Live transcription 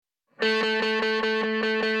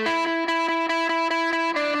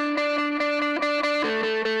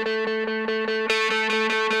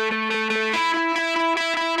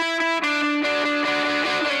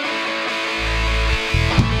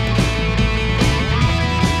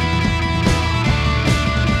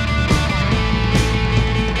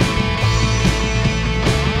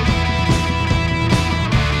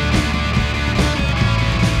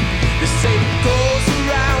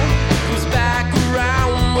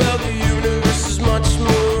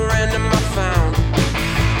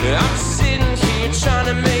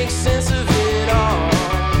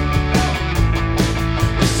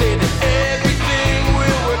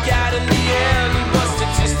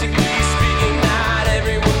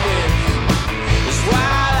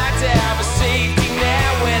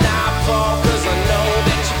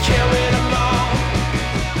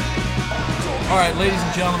Ladies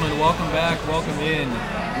and gentlemen, welcome back, welcome in.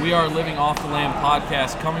 We are Living Off the Land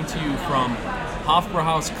podcast coming to you from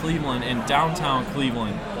Hofbrauhaus Cleveland in downtown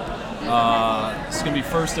Cleveland. This is going to be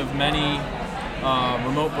first of many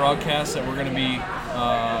remote broadcasts that we're going to be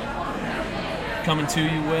coming to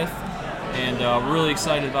you with, and we're really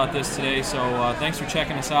excited about this today, so thanks for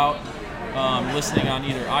checking us out, listening on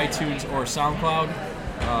either iTunes or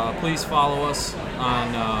SoundCloud. Please follow us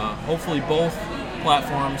on hopefully both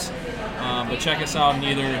platforms. But check us out and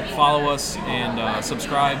either follow us and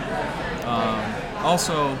subscribe.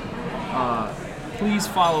 Also, please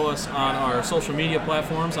follow us on our social media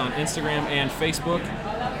platforms on Instagram and Facebook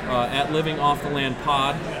at Living Off the Land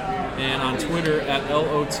Pod, and on Twitter at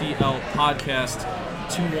LOTL Podcast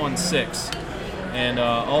 216. And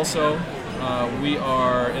also, we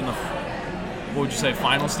are in the what would you say,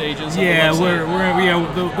 final stages? Yeah,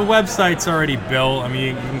 the website's already built. I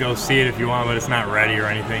mean, you can go see it if you want, but it's not ready or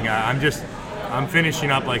anything. I'm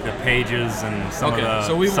finishing up like the pages and some of the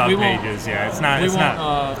sub pages. Yeah, it's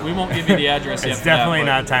not. We won't give you the address yet. It's definitely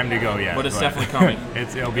not time to go yet. But it's definitely coming.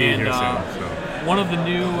 It'll be here soon. So. One of the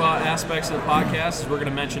new aspects of the podcast is we're going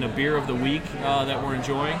to mention a beer of the week that we're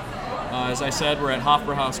enjoying. As I said, we're at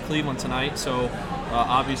Hofbrauhaus Cleveland tonight, so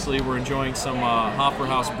obviously we're enjoying some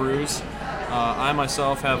Hofbrauhaus brews. I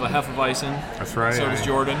myself have a Hefeweizen. That's right. So does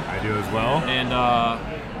Jordan. I do as well. And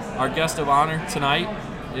our guest of honor tonight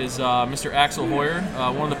is Mr. Axel Hoyer,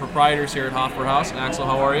 one of the proprietors here at Hofbrauhaus. Axel,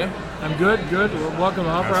 how are you? I'm good. Welcome to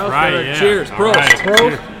Hofbrauhaus. That's right, yeah. Cheers. Prost. Right.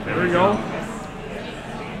 Prost. There we go.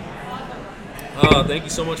 Thank you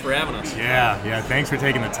so much for having us. Yeah. Thanks for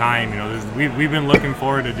taking the time. You know, we've been looking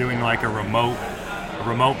forward to doing like a remote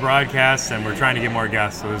broadcast, and we're trying to get more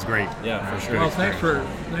guests, so it was great. Yeah, for sure. Well, thanks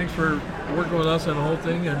for working with us on the whole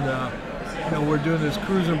thing, and we're doing this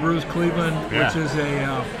Cruise and Brews Cleveland, which is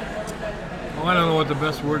I don't know what the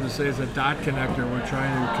best word to say is, a dot connector. We're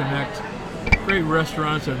trying to connect great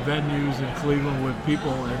restaurants and venues in Cleveland with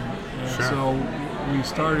people, and so we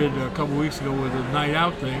started a couple weeks ago with a night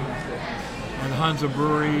out thing at Hansa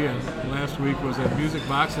Brewery, and last week was at Music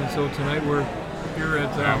Box, and so tonight we're here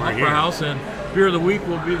at Hofbrauhaus, and beer of the week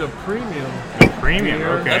will be the premium.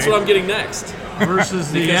 Beer. Okay. That's what I'm getting next.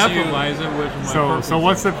 Versus the Hefeweizen, which is my So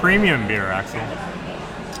what's the premium beer, Axel?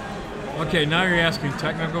 Okay, now you're asking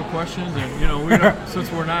technical questions, and we don't,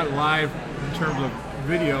 since we're not live in terms of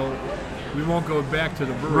video, we won't go back to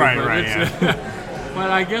the brewery. But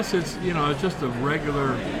I guess it's it's just a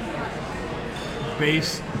regular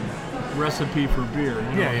base recipe for beer.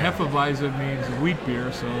 Hefeweizen means wheat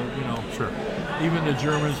beer, so Sure. Even the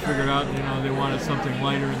Germans figured out they wanted something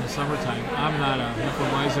lighter in the summertime. I'm not a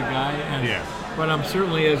Hefeweizen guy, but I'm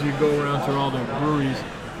certainly, as you go around through all the breweries,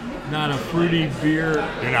 not a fruity beer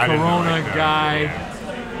Corona guy.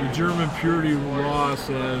 Yeah. The German purity law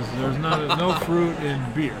says there's no fruit in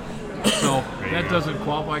beer, so that doesn't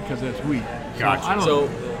qualify because that's wheat. Gotcha.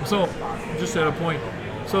 So just at a point.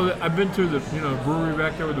 So I've been to the brewery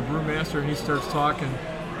back there with the brewmaster, and he starts talking.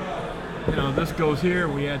 This goes here.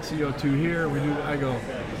 We add CO2 here. I go,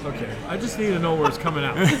 okay. I just need to know where it's coming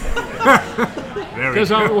out.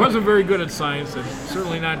 Because I wasn't very good at science, and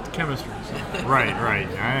certainly not chemistry. So. Right.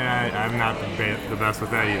 I'm not the best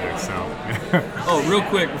with that either. So. Real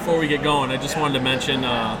quick before we get going, I just wanted to mention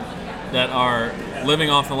that our Living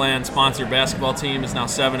Off the Land sponsored basketball team is now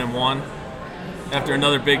 7-1 after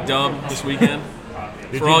another big dub this weekend.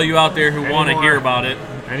 For all you out there who want to hear about it.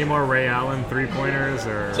 Any more Ray Allen three-pointers?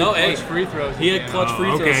 Free throws. He had clutch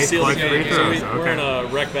free throws to seal the game. We're in a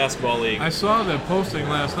rec basketball league. I saw that posting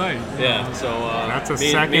last night. Yeah, so that's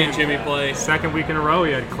me and Jimmy play. Second week in a row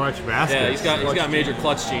he had clutch baskets. Yeah, he's got major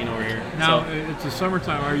clutch gene over here. Now, it's the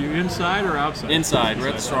summertime. Are you inside or outside? Inside. We're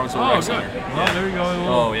at the Strongsville Rec Center. Well, there you go.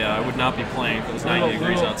 Oh, yeah. I would not be playing if it was 90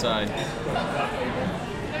 degrees outside.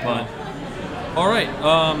 But All right.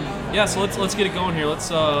 So let's get it going here. Let's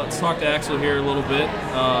talk to Axel here a little bit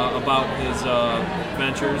about his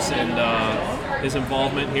ventures and his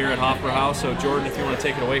involvement here at Hofbrauhaus. So Jordan, if you want to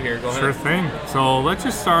take it away here, go ahead. Sure thing. So let's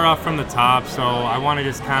just start off from the top. So I want to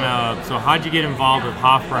just so how'd you get involved with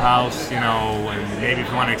Hofbrauhaus? And maybe if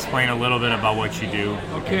you want to explain a little bit about what you do.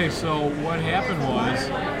 Okay. So what happened was,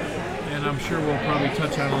 and I'm sure we'll probably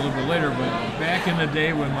touch on it a little bit later, but back in the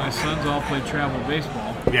day when my sons all played travel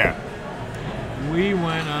baseball. Yeah. We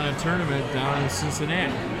went on a tournament down in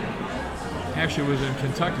Cincinnati. Actually, it was in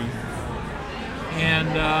Kentucky. And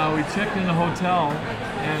we checked in the hotel,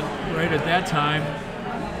 and right at that time,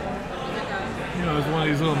 it was one of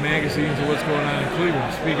these little magazines of what's going on in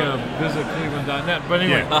Cleveland. Speaking of visitcleveland.net. But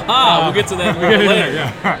anyway. Yeah. We'll get to that later.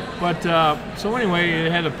 Yeah. But, so anyway,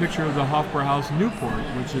 it had a picture of the Hofbrauhaus Newport,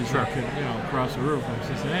 which is across the river from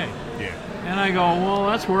Cincinnati. Yeah. And I go, well,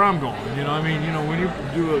 that's where I'm going. When you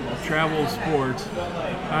do a travel sports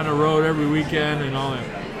on the road every weekend and all that.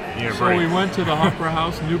 Yeah, so we went to the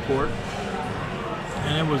Hofbrauhaus Newport,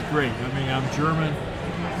 and it was great. I'm German.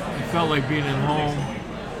 It felt like being at home.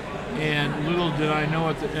 And little did I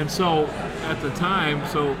know so at the time,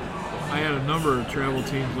 I had a number of travel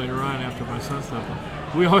teams later on after my son stepped up.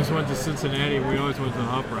 We always went to Cincinnati, and we always went to the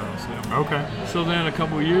Hofbrauhaus. Okay. So then a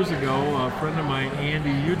couple of years ago, a friend of mine,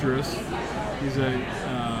 Andy Udris, he's a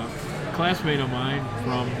classmate of mine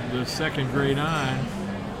from the second grade on.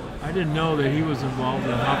 I didn't know that he was involved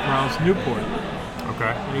in Hofbrauhaus Newport.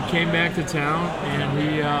 Okay. And he came back to town, and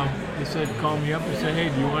he said, called me up and said, hey,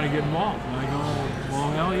 do you want to get involved? And I go,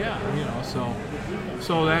 well, hell yeah.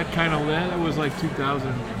 So that that was like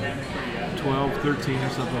 2012, 13 or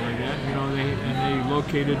something like that. They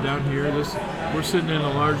located down here. We're sitting in the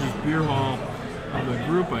largest beer hall of the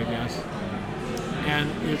group, I guess. And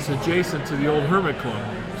it's adjacent to the old Hermit Club.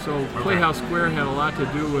 So Playhouse Square had a lot to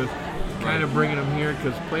do with kind of bringing them here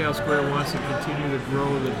because Playhouse Square wants to continue to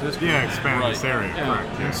grow the district. Yeah, expand this area. Yeah.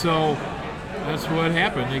 Correct. Yeah. And so that's what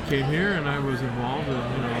happened. They came here, and I was involved in a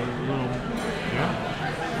little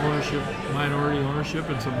minority ownership,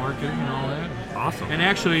 and some marketing and all that. Awesome. And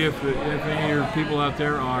actually, if any of your people out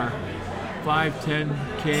there are 5,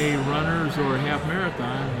 10K runners or half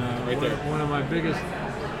marathon, one of my biggest.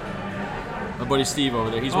 My buddy Steve over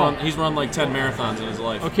there. He's run like 10 marathons in his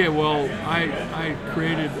life. Okay, well, I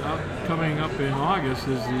created coming up in August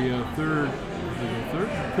is the third,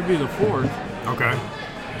 could be the fourth. Okay.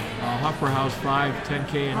 Hofbrauhaus 5,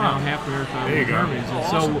 10K, and now half marathon. There you go. And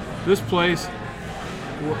so this place,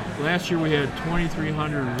 last year we had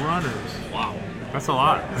 2,300 runners. Wow. That's a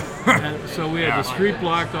lot. And so we had the street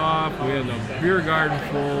blocked off, we had the beer garden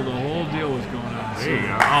full, the whole deal was going on. There you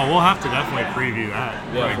go. Oh, we'll have to definitely preview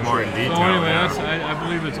that more in detail. So anyway, I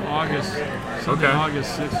believe it's August,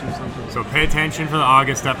 August 6th or something. So pay attention for the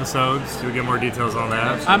August episodes. You'll get more details on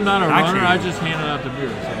that. I'm not a runner, I just handed out the beer.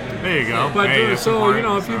 So. There you go. But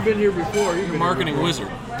if you've been here before, you're a marketing wizard.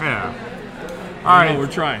 Yeah. All right, we're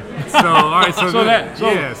trying. So that's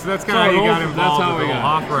kind of how you got involved with the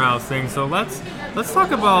Hofbrauhaus thing. So let's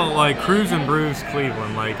talk about like Cruz and Brews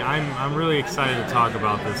Cleveland. Like I'm really excited to talk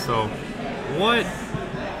about this. So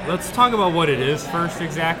let's talk about what it is first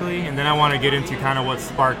exactly, and then I want to get into kind of what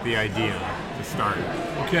sparked the idea to start it.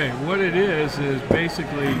 Okay, what it is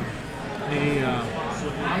basically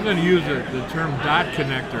I'm going to use the term dot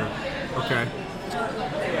connector. Okay.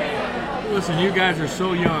 Listen, you guys are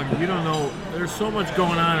so young. You don't know. There's so much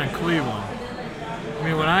going on in Cleveland. I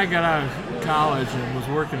mean, when I got out of college and was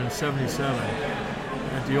working in '77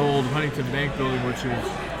 at the old Huntington Bank building, which is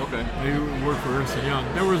they worked for Ernst & Young,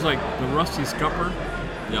 there was like the Rusty Scupper,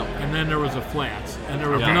 and then there was the Flats, and there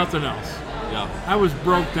was nothing else. Yeah. I was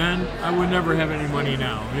broke then. I would never have any money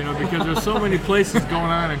now, because there's so many places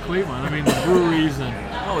going on in Cleveland. I mean, the breweries and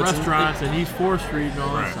restaurants and East 4th Street and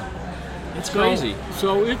all that stuff. It's crazy.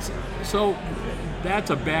 So that's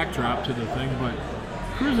a backdrop to the thing, but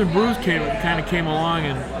Cruz and Brews kind of came along,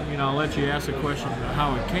 and I'll let you ask the question of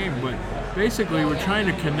how it came. But basically, we're trying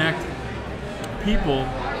to connect people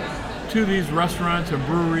to these restaurants and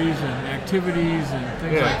breweries and activities and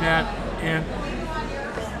things like that, and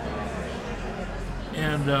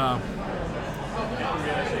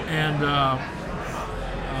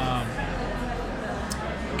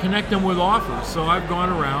connect them with offers. So I've gone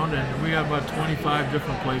around, and we have about 25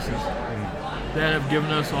 different places that have given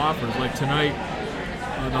us offers. Like tonight,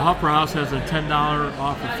 the Hofbrauhaus has a $10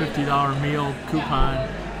 off a $50 meal coupon.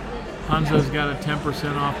 Hansa's got a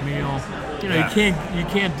 10% off meal. You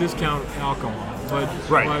can't discount alcohol, but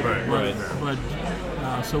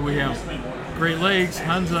so we have Great Lakes,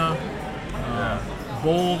 Hansa,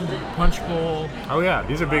 Bold, Punch Bowl. Oh yeah,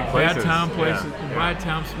 these are big places. Bad Tom places, Bad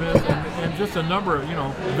Tom Smith, and just a number of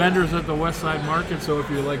vendors at the West Side Market. So if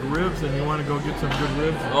you like ribs and you want to go get some good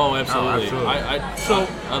ribs. Oh, absolutely.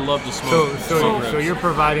 I love to smoke. So you're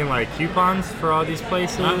providing like coupons for all these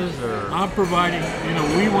places, I'm providing.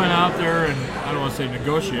 We went out there and I don't want to say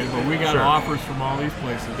negotiate, but we got offers from all these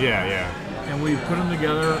places. Yeah. And we put them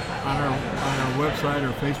together on our website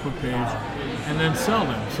or Facebook page, and then sell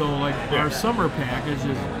them. So like our summer package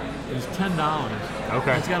is $10.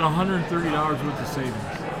 Okay. It's got $130 worth of savings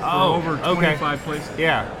for over 25 places.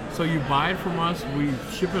 Yeah. So you buy it from us, we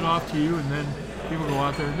ship it off to you, and then people go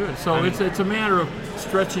out there and do it. So it's a matter of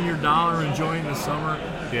stretching your dollar, enjoying the summer.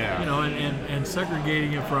 Yeah. And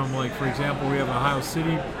segregating it from, like, for example, we have a Ohio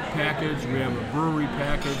City package, we have a brewery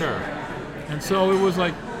package. Sure. And so it was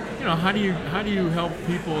like, how do you help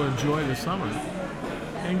people enjoy the summer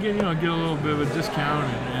and get a little bit of a discount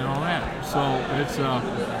and all that. So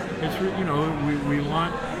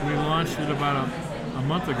we launched it about a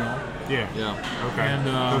month ago. Yeah. Okay. And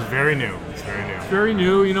it was very new. It's very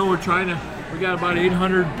new. We got about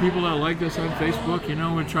 800 people that like us on Facebook.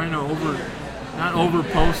 We're trying to not over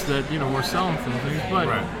post that we're selling some things, but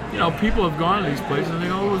people have gone to these places and they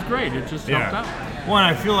go, it was great. It just helped out. Well, and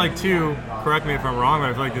I feel like too, correct me if I'm wrong,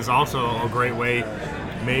 but I feel like this is also a great way.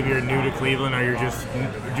 Maybe you're new to Cleveland or you're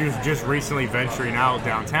just recently venturing out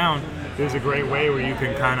downtown. There's a great way where you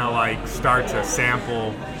can kind of like start to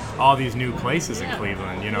sample all these new places in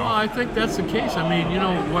Cleveland. Well, I think that's the case. I mean,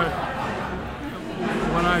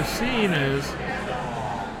 what I've seen is,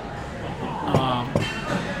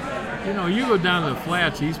 you go down to the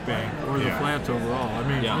Flats East Bank or the Flats overall. I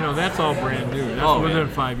mean, that's all brand new. That's within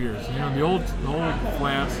 5 years. The old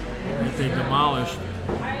Flats that they demolished,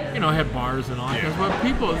 had bars and all that.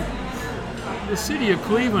 But the city of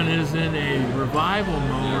Cleveland is in a revival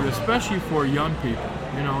mode, especially for young people.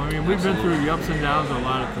 We've been through the ups and downs of a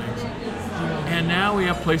lot of things. And now we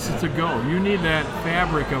have places to go. You need that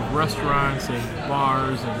fabric of restaurants and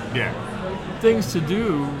bars and things to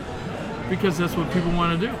do, because that's what people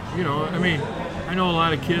want to do. I know a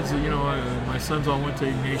lot of kids, my sons all went to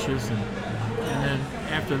Ignatius, and then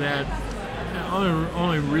after that, the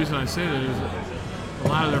only reason I say that is a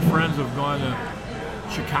lot of their friends have gone to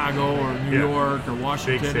Chicago or New York or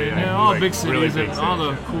Washington, all big cities and all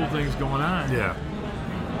the cool things going on. Yeah.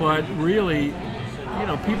 But really,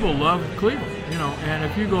 people love Cleveland, and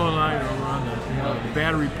if you go around the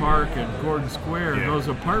Battery Park and Gordon Square, those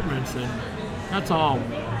apartments, and that's all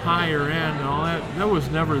higher end and all that was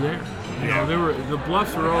never there. The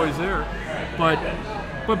bluffs were always there, but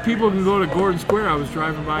people can go to Gordon Square. I was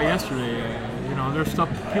driving by yesterday. There's stuff,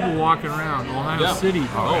 people walking around. Ohio City.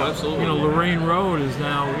 Oh, absolutely. Lorraine Road is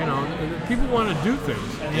now. People want to do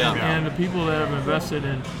things. And the people that have invested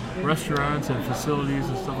in restaurants and facilities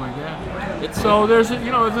and stuff like that. So there's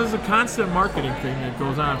a constant marketing thing that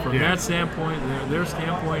goes on from that standpoint, their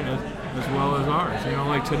standpoint, as well as ours.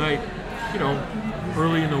 Like tonight,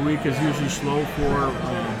 early in the week is usually slow for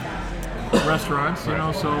restaurants.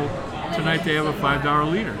 So tonight they have a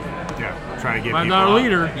 $5 liter. Yeah, trying to get $5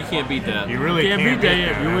 liter. You can't beat that. You really can't beat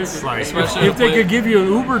that. Especially if they could give you an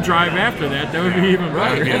Uber drive after that would be even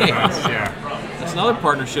better. That's another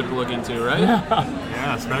partnership to look into, right?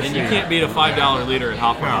 Yeah, especially. And you can't beat a $5 liter at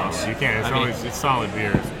Hoffman House. No, you can't. It's solid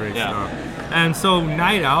beer. It's great stuff. And so,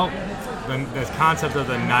 night out. The concept of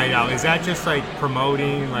the night out, is that just like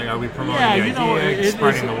promoting? Like, are we promoting the idea,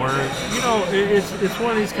 spreading the word? It's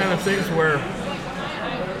one of these kind of things where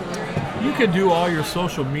you can do all your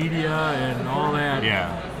social media and all that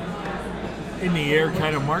in the air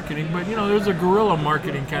kind of marketing, but there's a guerrilla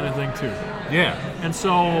marketing kind of thing too. Yeah. And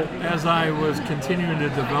so as I was continuing to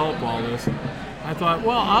develop all this, I thought,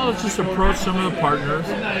 well, I'll just approach some of the partners,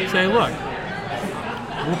 say, look,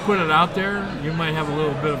 we'll put it out there. You might have a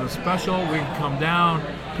little bit of a special. We can come down,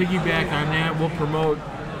 piggyback on that. We'll promote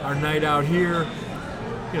our night out here.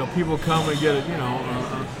 People come and get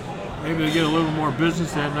maybe they get a little more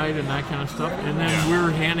business that night and that kind of stuff. And then we're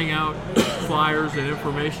handing out flyers and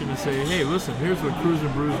information to say, hey, listen, here's what Cruise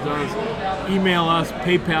and Brews does. Email us,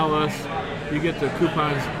 PayPal us. You get the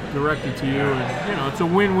coupons directed to you, and it's a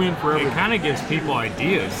win-win for everyone. It kind of gives people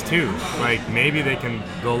ideas too. Like maybe they can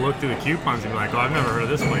go look through the coupons and be like, "Oh, I've never heard of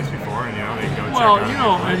this place before," and they can go check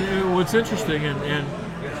out. And what's interesting, and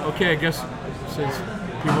okay, I guess since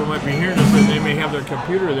people might be hearing this, and they may have their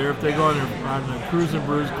computer there. If they go on the Cruise and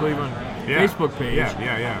Brews Cleveland Facebook page,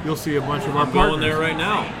 you'll see a bunch of our partners. Going there right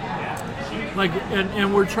now.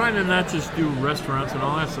 And we're trying to not just do restaurants and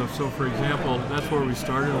all that stuff. So, for example, that's where we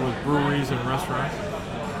started with breweries and restaurants.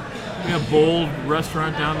 We have Bold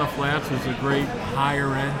Restaurant down the Flats. It's a great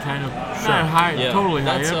higher end kind of not high, Yeah, totally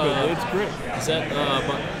high that's, end, but it's great. Is that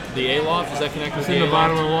the A Loft? Is that connected It's to in the the A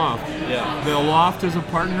bottom of Loft? the loft. Yeah. The loft is a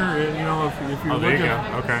partner. And, you know, if you're Oh, there you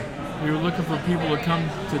looking, go. Okay. you're looking for people to come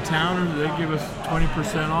to town, they give us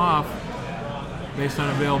 20% off based on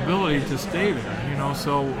availability to stay there. You know,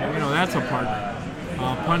 so you know that's a partner.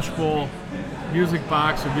 Punch Bowl, Music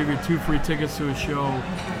Box will give you 2 free tickets to a show,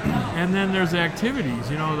 and then there's activities.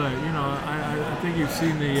 You know, I think you've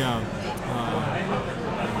seen the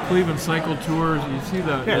Cleveland Cycle Tours. You see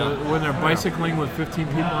when they're bicycling with 15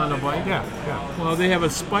 people on the bike. Yeah. Well, they have a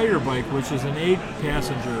Spider bike, which is an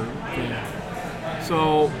 8-passenger thing.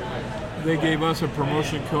 So they gave us a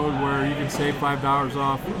promotion code where you can save $5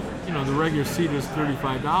 off. You know, the regular seat is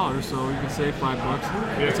 $35, so you can save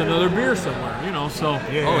 $5. It's another beer somewhere, you know. So,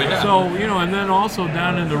 so you know, and then also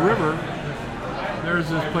down in the river, there's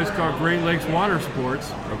this place called Great Lakes Water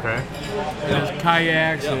Sports. Okay. There's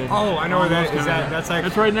kayaks. And Oh, I know where that is. kinda- That's like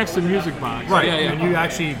It's right next to Music Box. right. Yeah, yeah. And you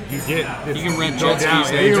actually you can rent go jet down,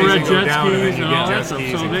 skis. yeah, You can rent basically go jet down and then skis you and get all that jet stuff.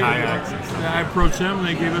 skis So and they, kayaks and stuff. I approached them and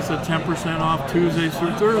they gave us a 10% off Tuesdays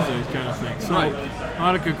through Thursdays kind of thing. So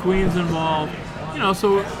Nautica Queen's involved. You know,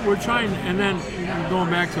 so we're trying, and then going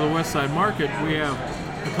back to the West Side Market, we have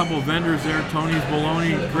a couple of vendors there, Tony's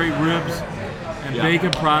Bologna, great ribs, and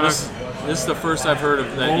bacon products. This is the first I've heard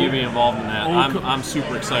of that you be involved in that. I'm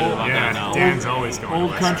super excited about that now. Dan's always going.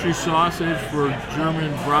 Old to Country sausage for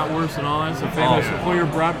German bratwurst and all that. It's a famous Hoyer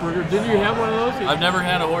Bratburger. Didn't you have one of those? I've never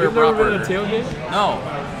had a Hoyer You've never been Bratburger. to a tailgate? No.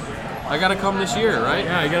 I gotta come this year, right?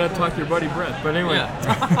 Yeah, you got to talk to your buddy Brett. But anyway,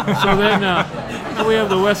 Yeah. so then we have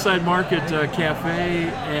the West Side Market Cafe,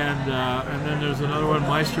 and then there's another one,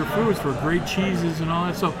 Meister Foods, for great cheeses and all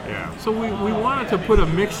that. So, so we wanted to put a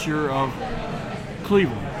mixture of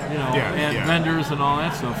Cleveland, you know, and vendors and all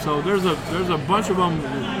that stuff. So there's a bunch of them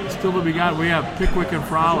still to be got. We have Pickwick and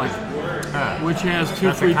Frolic, which has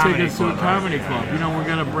 2 free tickets to a comedy club. You know, we're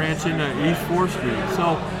going to branch into East 4th Street.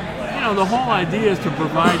 So, you know, the whole idea is to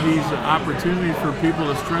provide these opportunities for people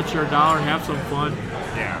to stretch their dollar, have some fun,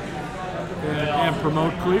 and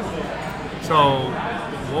promote Cleveland. So,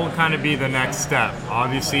 what will kind of be the next step?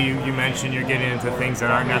 Obviously, you mentioned you're getting into things that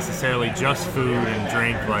aren't necessarily just food and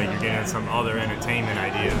drink, like you're getting into some other entertainment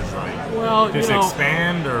ideas, like Well, just you know,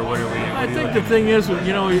 expand, or what are we? I think the thing is,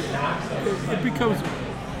 you know, it becomes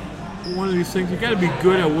one of these things. You got to be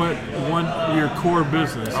good at what your core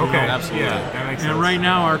business. You Okay, know? Absolutely. yeah, that makes sense. And right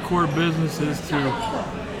now, our core business is to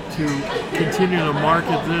continue to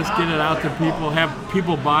market this, get it out to people, have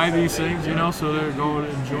people buy these things, you know, so they're going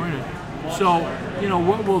and enjoying it. So, you know,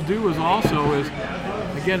 what we'll do is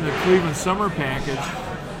again, the Cleveland Summer Package,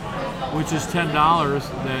 which is $10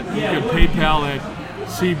 that you can PayPal at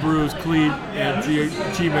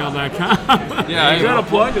cbrewscleve@gmail.com. Yeah, Is that a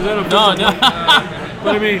plug? Is that a No, plug?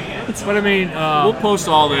 But I mean, we'll post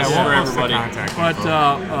all this we'll for post the everybody. contact but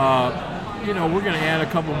info. you know, we're going to add a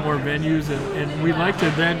couple more venues, and we'd like to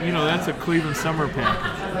then, you know, that's a Cleveland Summer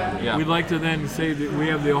Package. Yeah. We'd like to then say that we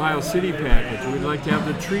have the Ohio City package. We'd like to have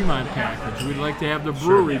the Tremont package. We'd like to have the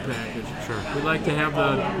brewery package. We'd like to have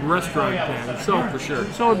the restaurant package. So For sure.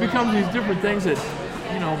 So it becomes these different things that,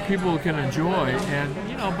 you know, people can enjoy, and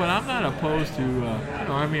you know, but I'm not opposed to. You know,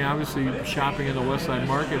 I mean, obviously, shopping in the West Side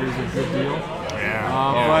Market is a good deal.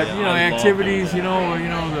 But you know, activities. You know,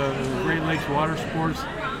 the Great Lakes Water Sports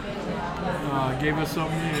gave us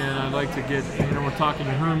something, and I'd like to get. You know, we're talking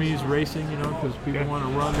to Hermes Racing. You know, because people want to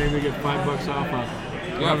run, maybe they get $5 off a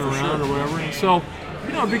run around or whatever. And so,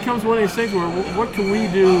 you know, it becomes one of these things where what can we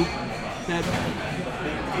do that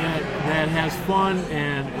has fun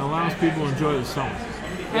and allows people to enjoy the summer.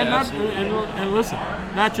 And listen,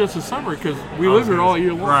 not just the summer, because we live here all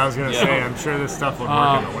year long. Right, I was going to say, I'm sure this stuff would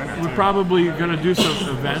work in the winter, We're too. probably going to do some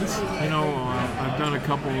events. You know, I've done a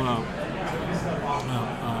couple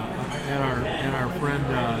at our friend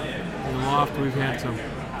in the loft. We had some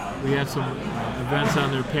events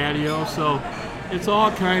on their patio. So it's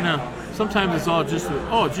all kind of. Sometimes it's all just,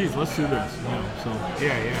 oh, geez, let's do this. You know, so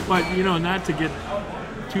Yeah. But you know, not to get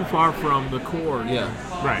too far from the core. Yeah.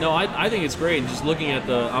 Right. No, I think it's great. Just looking at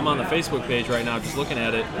I'm on the Facebook page right now, just looking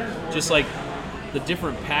at it, just like the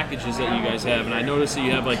different packages that you guys have. And I noticed that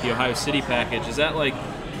you have like the Ohio City package. Is that like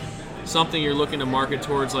something you're looking to market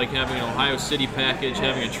towards, like having an Ohio City package,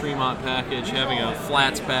 having a Tremont package, having a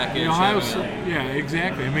Flats package? Yeah,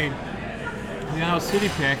 exactly. I mean, the Ohio City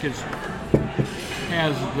package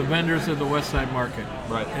has the vendors at the West Side Market.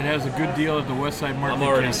 Right. It has a good deal at the West Side Market. I'm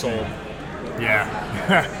already Cafe. sold. Yeah.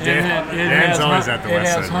 Dan's always at the West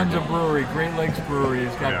It Side has Market. Hunza Brewery, Great Lakes Brewery.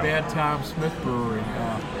 It's got Bad Tom Smith Brewery.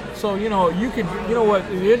 So you know, you know what?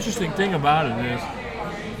 The interesting thing about it is,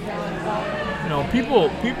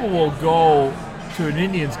 people will go to an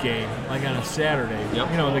Indians game like on a Saturday.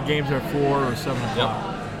 Yep. The games are 4 or 7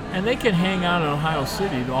 o'clock, and they can hang out in Ohio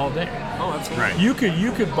City all day. Oh, absolutely. Right.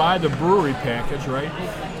 You could buy the brewery package, right,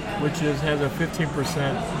 which has a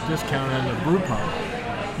 15% discount on the brew pub.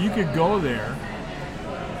 You could go there,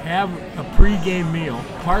 have a pregame meal,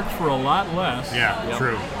 park for a lot less. Yeah, Yep.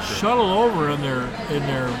 true. Shuttle over in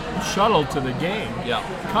their shuttle to the game. Yeah.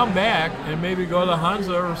 Come back and maybe go to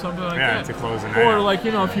Hansa or something like Yeah, that. to close the night Or out. like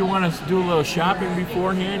if you want to do a little shopping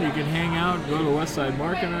beforehand, you can hang out, go to the West Side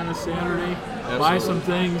Market on a Saturday, buy some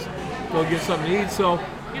things, go get something to eat. So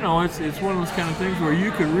it's one of those kind of things where you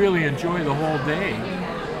could really enjoy the whole day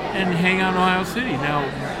and hang out in Ohio City. Now,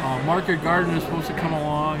 Market Garden is supposed to come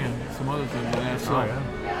along and some other things like that.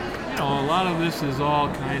 So a lot of this is all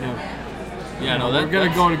kind of. Yeah, no, we're going to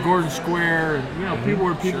that's- go to Gordon Square, and people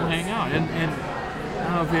where people hang out, and I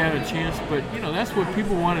don't know if you had a chance, but that's what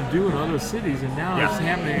people want to do in other cities, and now it's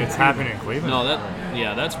happening. It's happening in Cleveland.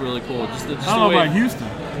 No, that's really cool. Just I the don't know way, about Houston.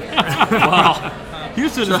 Wow.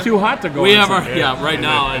 Houston is too hot to go. We have our inside. right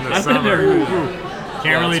now. in the I've been summer. there.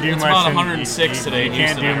 Can't really it's do much. about in- 106 you, today You in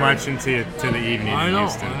can't Houston, do I much into the evening I in know.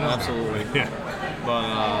 Houston. Absolutely. Yeah. But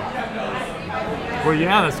Well,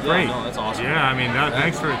 yeah, that's great. no, that's awesome. Yeah, I mean,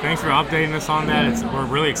 thanks for updating us on that. We're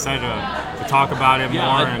really excited to talk about it more.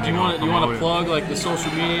 And, do you want promote to it. plug like the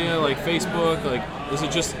social media, like Facebook? Like, is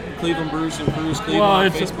it just Cleveland Brews and Brews Cleveland Well, on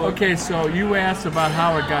it's Facebook? okay. So you asked about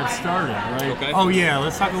how it got started, right? Okay. Oh yeah,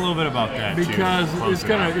 let's talk a little bit about that. too, Because to close it's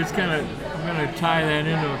it out. gonna I'm gonna tie that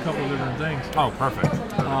into a couple of different things. Oh, perfect.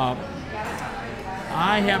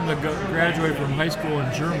 I happened to graduate from high school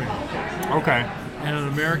in Germany Okay. and an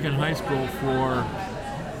American high school for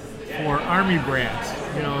Army brats.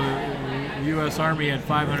 The U.S. Army had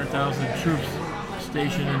 500,000 troops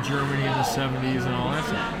stationed in Germany in the 70s and all that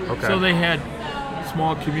stuff. Okay. So they had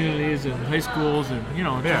small communities and high schools, and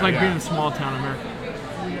it's just like being in small town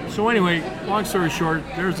America. So anyway, long story short,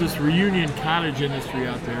 there's this reunion cottage industry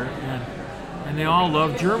out there, and they all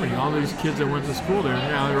love Germany. All these kids that went to school there,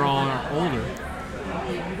 now they're all older.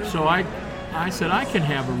 So I said I can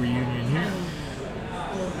have a reunion here.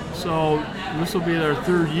 So this will be their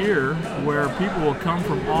 3rd year where people will come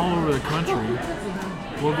from all over the country.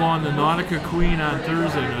 We'll go on the Nautica Queen on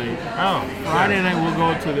Thursday night. Oh. Friday night we'll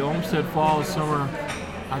go to the Olmsted Falls Summer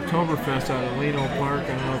Oktoberfest out at Leno Park. I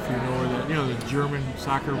don't know if you know where that, the German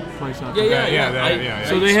soccer place out there. Yeah.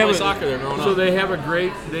 So they have a soccer there growing So up. they have a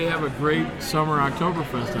great Summer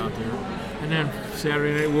Oktoberfest out there, and then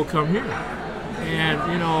Saturday night we'll come here, and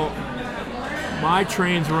my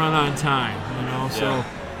trains run on time, so.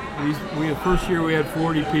 We had first year we had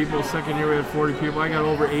 40 people, second year we had 40 people. I got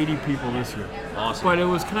over 80 people this year. Awesome. But it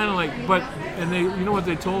was kind of like, and they, what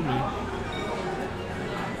they told me?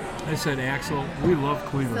 I said, Axel, we love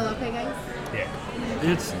Cleveland. Still okay, guys? Yeah.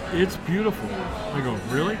 It's beautiful. I go,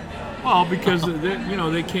 really? Well, because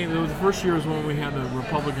they came. The first year was when we had the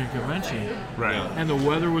Republican convention, Right. and the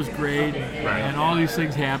weather was great, and all these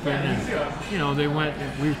things happened, and they went.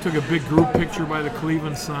 We took a big group picture by the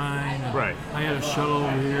Cleveland sign. And Right. I had a shuttle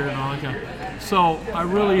over here and all that kind of. So I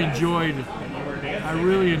really enjoyed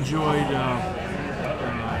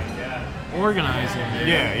organizing.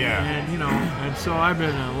 Yeah. And and so I've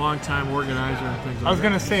been a long time organizer and things like that. I was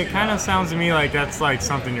gonna say, it kind of sounds to me like that's like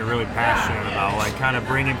something you're really passionate about, like kind of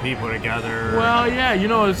bringing people together. Well, yeah,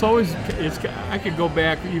 it's always I could go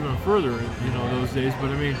back even further, those days.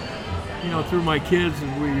 But I mean, through my kids,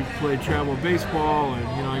 we played travel baseball, and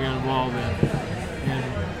I got involved in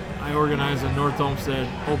I organized a North Olmsted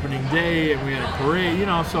opening day, and we had a parade.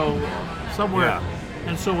 So somewhere. Yeah.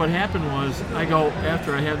 And so what happened was, I go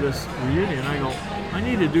after I had this reunion, I go, I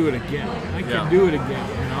need to do it again. I can do it again,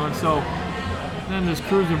 And so then this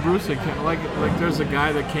Cruise and Brews thing, like there's a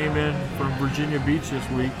guy that came in from Virginia Beach this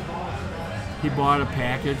week. He bought a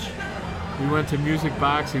package. We went to Music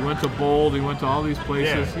Box. He went to Bold. He went to all these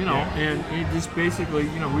places, and he just basically,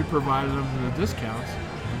 we provided him the discounts,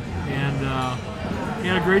 and he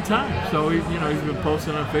had a great time. So he's been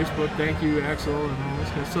posting on Facebook, thank you, Axel, and all this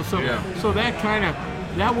kind of stuff. So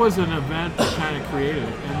that was an event that kind of created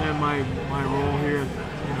it. And then my role here, in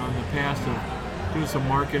the past of doing some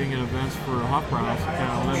marketing and events for Hofbrauhaus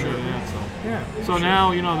kind of led me to that. So now,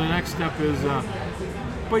 the next step is,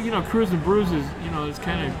 but Cruise and Brews is, it's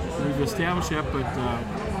kind of, we've established that, but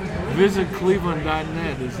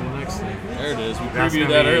visitcleveland.net is the next thing. There it is. We That's previewed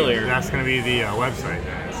gonna that be- earlier. That's gonna be the website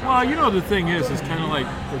then. So. Well, the thing is, it's kind of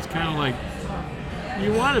like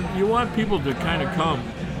you want people to kind of come,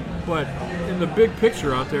 but in the big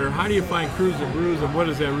picture out there, how do you find Cruise and Brews, and what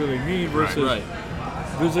does that really mean versus Right.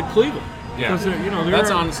 visit Cleveland? Yeah. 'Cause,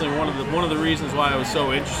 That's honestly one of the reasons why I was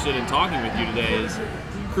so interested in talking with you today is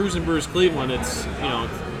Cruise and Brews Cleveland. It's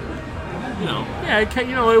Yeah,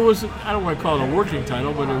 it was. I don't want to call it a working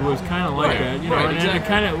title, but it was kind of like that. Right, and it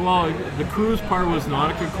kind of the cruise part was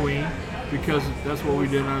Nautica Queen because that's what we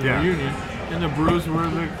did on the reunion, and the brews were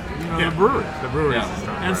the breweries. The breweries.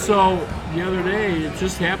 Yeah. And so the other day, it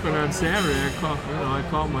just happened on Saturday. I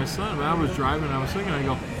called my son. When I was driving, I was thinking, I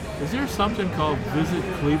go, is there something called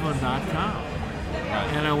visitcleveland.com?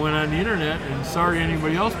 And I went on the internet, and sorry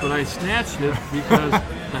anybody else, but I snatched it because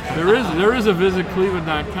there is a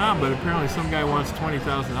visitcleveland.com, but apparently some guy wants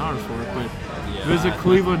 $20,000 for it. But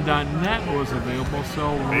visitcleveland.net was available,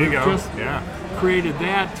 so we just created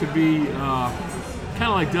that to be kind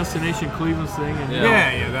of like Destination Cleveland's thing,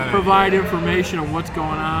 and provide information on what's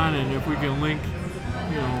going on, and if we can link,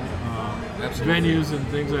 venues and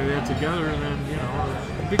things like that together, and then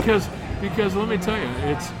because let me tell you,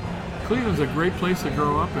 Cleveland's a great place to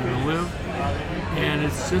grow up and to live, and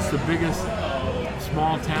it's just the biggest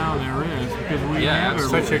small town there is because we have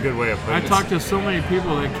such a good way of putting it. I talked to so many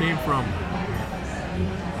people that came from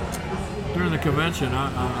during the convention.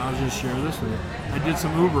 I'll just share this with you. I did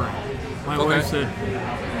some Ubering. My wife said,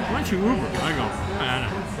 "Why don't you Uber?" I go,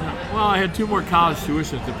 "Well, I had 2 more college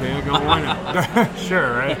tuitions to pay." I go, "Why not?"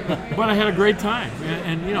 Sure, right? But I had a great time,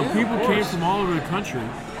 and people came from all over the country.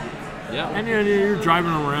 Yeah. And you're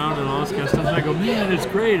driving around and all this kind of stuff. And I go, man, it's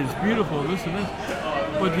great, it's beautiful, this and this.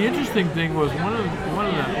 But the interesting thing was one of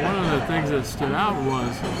the things that stood out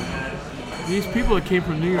was these people that came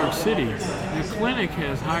from New York City. The clinic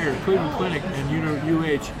has hired Cleveland Clinic and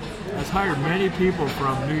UH has hired many people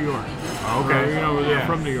from New York. Okay. They're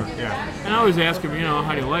from New York. Yeah. And I always ask them,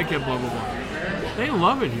 how do you like it, blah blah blah. They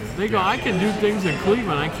love it here. They go, I can do things in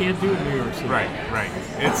Cleveland I can't do in New York City. Right.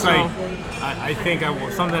 It's I think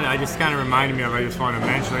something I just kind of reminded me of. I just want to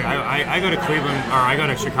mention. I go to Cleveland or I go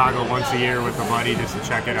to Chicago once a year with a buddy just to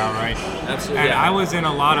check it out, right? Absolutely. And I was in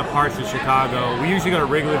a lot of parts of Chicago. We usually go to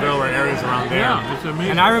Wrigleyville or areas around there. Yeah, it's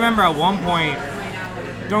amazing. And I remember at one point.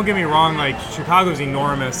 Don't get me wrong. Like Chicago's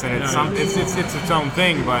enormous and it's its own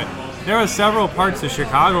thing, but. There are several parts of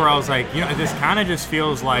Chicago where I was like, this kind of just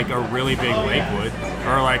feels like a really big Lakewood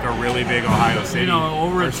or like a really big Ohio City.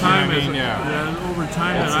 Over time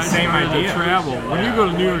that I started to travel. When you go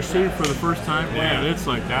to New York City for the first time, man, it's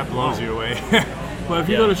like that blows you away. But if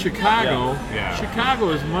you go to Chicago, Chicago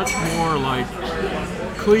is much more like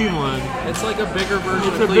Cleveland. It's like a bigger version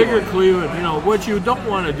of Cleveland. It's a bigger Cleveland. What you don't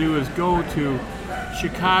want to do is go to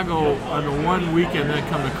Chicago on the one weekend and then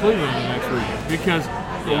come to Cleveland the next weekend because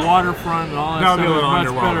the waterfront and all that stuff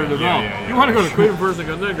is much better developed. You want to go to Cleveland first and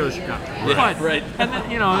then go to Chicago. Right. And then,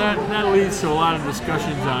 that leads to a lot of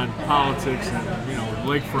discussions on politics and,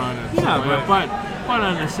 lakefront and stuff like that. But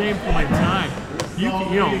on the same point in time,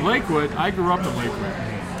 Lakewood, I grew up in Lakewood.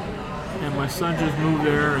 And my son just moved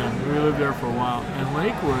there and we lived there for a while. And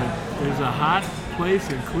Lakewood is a hot place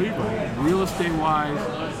in Cleveland, real estate wise.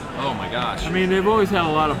 Oh my gosh. I mean, they've always had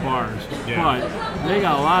a lot of bars, but they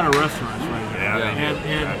got a lot of restaurants right now.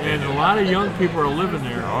 And a lot of young people are living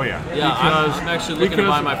there. Oh yeah. Yeah, I'm actually looking to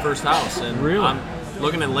buy my first house, and I'm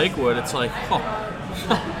looking at Lakewood. It's like, a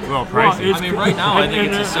little pricey. I mean, right now I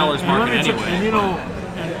think it's a seller's market anyway.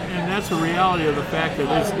 And that's the reality of the fact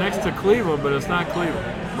that it's next to Cleveland, but it's not Cleveland.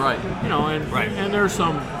 Right. And there's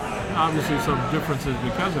obviously some differences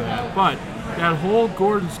because of that, but that whole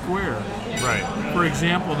Gordon Square. Right. For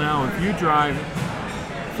example, now if you drive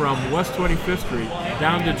from West 25th Street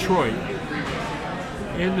down Detroit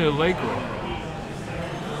into Lakewood,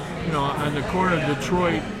 on the corner of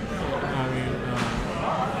Detroit,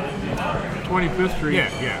 25th Street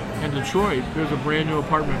and Detroit, there's a brand new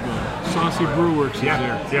apartment building. Saucy Brew Works is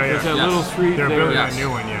there. There's that little street They're there. building a new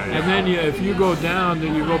one, And then if you go down,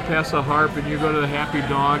 then you go past the Harp and you go to the Happy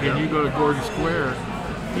Dog and you go to Gordon Square,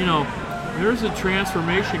 there's a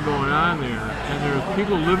transformation going on there, and there's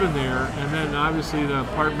people living there, and then obviously the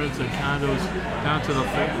apartments and condos down to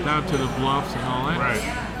the bluffs and all that. Right.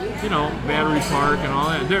 Battery Park and all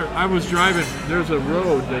that. I was driving. There's a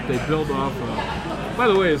road that they built off of. By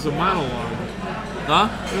the way, it's a monologue. Huh?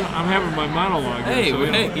 I'm having my monologue. Hey,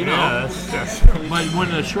 That's When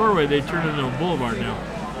the Shoreway, they turned into a boulevard now,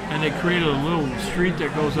 and they created a little street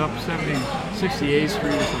that goes up 68th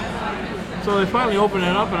Street or something. So they finally opened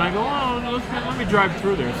it up, and I go, let me drive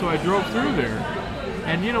through there. So I drove through there,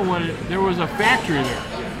 and there was a factory there.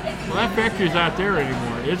 Well, that factory's not there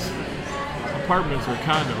anymore. It's apartments or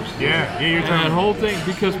condos. Yeah, you're And that whole thing,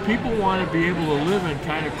 because people want to be able to live in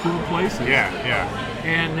kind of cool places. Yeah.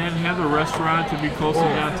 And then have the restaurant to be close to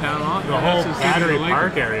downtown. The whole Battery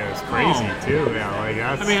Park area is crazy too. Yeah, like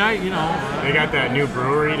that's. I mean, they got that new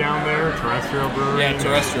brewery down there, Terrestrial Brewery. Yeah,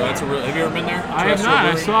 Terrestrial. Have you ever been there? I have not.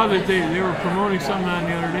 Brewery? I saw that they were promoting something on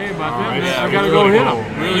the other day about them. it's I gotta really go hit cool.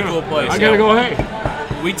 them. Really cool place. I gotta yeah. go. Hey.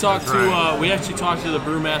 We talked That's right. we actually talked to the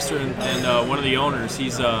brewmaster and one of the owners. He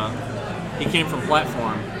came from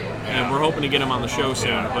Platform, and we're hoping to get him on the show soon.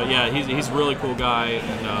 Yeah. But yeah, he's a really cool guy.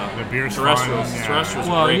 And The beer's Terrestrial's, fun, yeah. Terrestrial's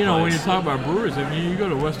a Well, great when place. you talk about brewers, I mean, you go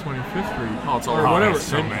to West 25th Street Oh, it's all or right. whatever. There's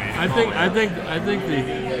so many. I think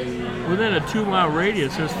the within a 2-mile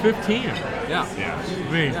radius, there's 15. Yeah. Yeah.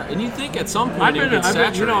 I mean, Yeah, and you think at some point I've it been, would get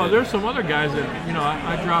saturated. there's some other guys that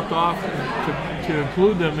I dropped off to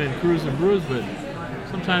include them in Cruise and Brews, but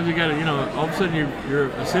sometimes you got to, all of a sudden you're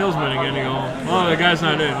a salesman again. You go, oh, the guy's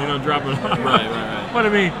not in, drop it off. Right. But I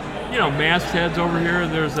mean, Masthead's over here.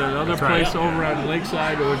 There's that other right. place over on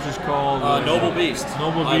Lakeside, which is called Noble Beast.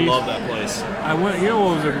 Noble I Beast. love that place. I went.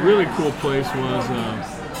 What was a really cool place was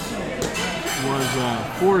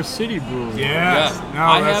Forest City Brewery. Yeah. No,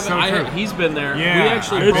 I that's haven't. so true. He's been there. Yeah. We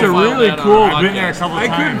actually It's a profiled really that on cool- our I've been there a podcast. couple I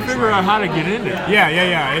times. couldn't figure out how to get in there.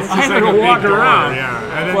 Yeah. It's I just had like to a big walk door. around.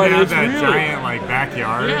 Yeah. And then But they have it's that really- giant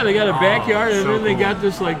backyard. Yeah, they got a backyard, and so then they cool. got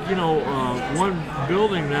this one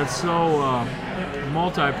building that's so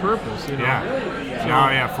multi-purpose.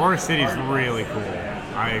 Yeah. Forest City's really cool.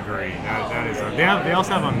 I agree. That is. They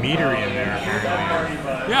also have a meadery in there apparently.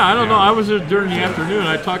 Yeah, I don't know. I was there during the afternoon.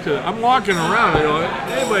 I talked to. I'm walking around. I go,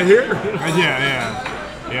 anybody here?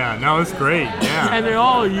 Yeah. No, it's great. Yeah. And they're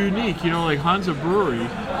all unique. Like Hansa Brewery.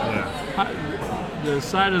 Yeah. The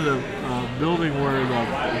side of the building where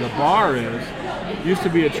the bar is used to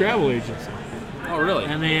be a travel agency, Oh, really?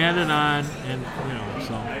 and they added on, and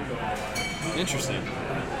so. Interesting.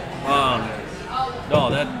 No,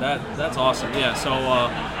 that's awesome. Yeah. So,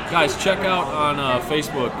 guys, check out on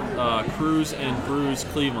Facebook, Cruise and Brews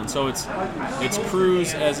Cleveland. So it's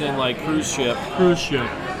cruise as in like cruise ship, Cruise ship.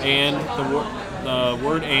 and the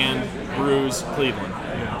word and Brews Cleveland.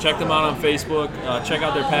 Check them out on Facebook. Check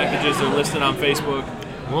out their packages. They're listed on Facebook.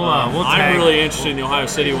 We'll I'm tag. really interested in the Ohio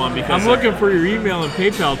City one because I'm looking for your email and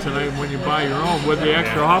PayPal tonight when you buy your own with the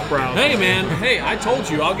extra hop brown. Hey man, I told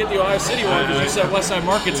you I'll get the Ohio City one because you said Westside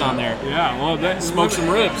Market's on there. Yeah, well, Smoke some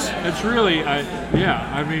ribs. It's really,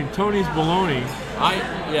 I mean, Tony's Bologna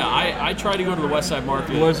I try to go to the Westside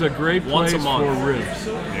Market. was a great Once place a month. for ribs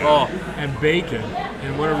Oh, and bacon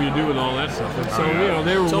and whatever you do with all that stuff. And so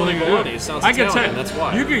they were Tony willing to do Bologna, it. it sounds I can Italian, tell that's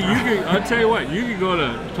why. you could. I'll tell you what. You could go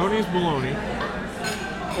to Tony's Bologna,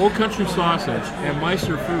 Old Country Sausage, and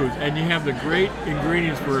Meister Foods, and you have the great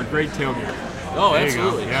ingredients for a great tailgate. oh, There you go.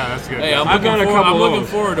 absolutely. Yeah, that's good. Hey, I'm I've looking, got a couple I'm of looking those.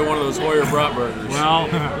 forward to one of those Hoyer Bratburgers. Well,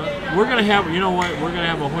 we're gonna have. You know what? We're gonna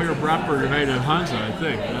have a Hoyer Bratburger night at Hansa. I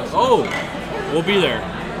think. Oh, we'll be there.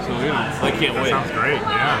 So I can't That wait. sounds great.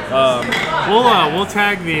 Yeah. We'll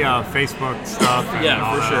tag the Facebook stuff. And Yeah,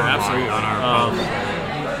 all for that sure, on absolutely. our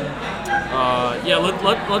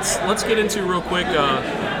post. Let's get into real quick,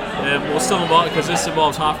 and we'll still involve because this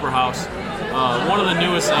involves Hofbrauhaus. One of the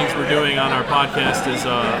newest things we're doing on our podcast is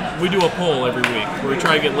we do a poll every week where we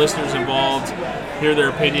try to get listeners involved, hear their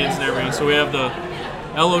opinions and everything. So we have the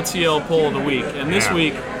LOTL poll of the week, and this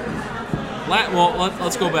week,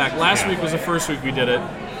 let's go back. Last week was the first week we did it,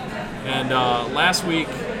 and last week.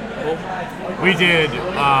 We did. It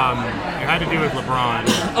had to do with LeBron.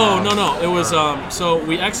 Oh no! It was so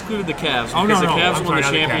we excluded the Cavs Oh, because no, the Cavs I'm won the sorry,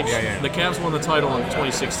 not the Cavs, championship. yeah. The Cavs won the title in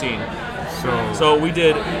 2016. So So we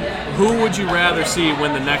did. Who would you rather see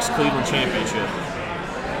win the next Cleveland championship?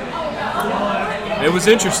 It was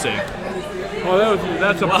interesting. Well,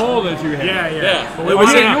 that's a poll that you had. Yeah. Well, It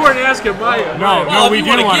was you weren't asking my. no, Well, if we you do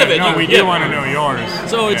wanna want give to. it, No, you we can give do want it. to know yours.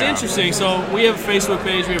 So it's Yeah. interesting. So we have a Facebook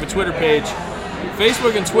page, we have a Twitter page.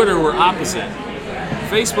 Facebook and Twitter were opposite.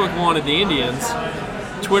 Facebook wanted the Indians,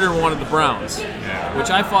 Twitter wanted the Browns,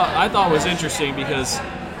 which I thought was interesting because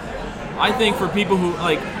I think for people who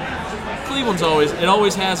like Cleveland's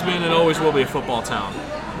always has been and always will be a football town.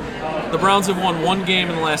 The Browns have won one game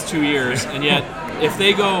in the last 2 years, and yet if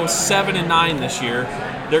they go 7-9 this year,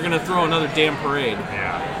 they're going to throw another damn parade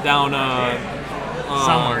down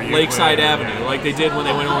Somewhere, Lakeside Euclid, Avenue, like they did when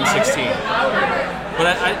they went 0-16. But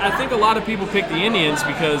I think a lot of people pick the Indians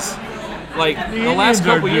because, like, the last Indians are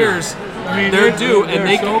couple due. years, I mean, they're they're- due, they're and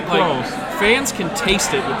they so can, like, close. fans can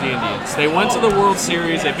taste it with the Indians. They went to the World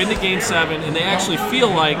Series, they've been to Game 7, and they actually feel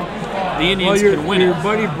like the Indians Well, can win your it.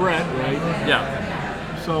 buddy Brett, right? Yeah.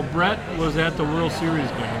 So Brett was at the World Series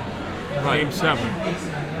game, Right. Game 7.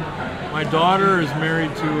 My daughter is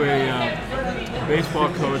married to baseball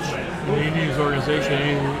coach in the Indians organization.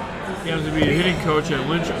 And he happens to be a hitting coach at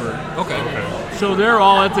Lynchburg. Okay. So they're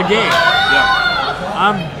all at the game.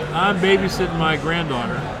 Yeah. I'm babysitting my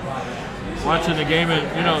granddaughter, watching the game,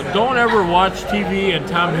 and don't ever watch TV and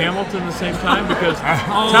Tom Hamilton at the same time because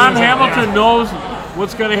Tom Hamilton knows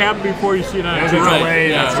what's going to happen before you see it on There's TV. a way.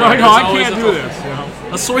 Yeah. That's So I right. go, It's I always can't a- do this.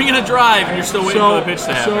 A swing and a drive, and you're still waiting for the pitch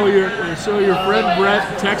to happen. So your friend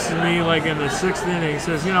Brett texted me like in the 6th inning. He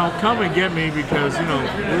says, come and get me because we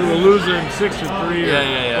were losing 6-3 or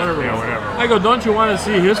Yeah. whatever. Yeah, whatever. I go, don't you want to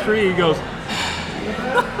see history? He goes,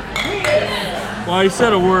 well, he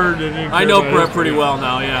said a word and he I know cared about Brett history. pretty well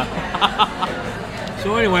now. Yeah.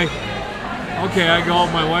 So anyway, okay, I go.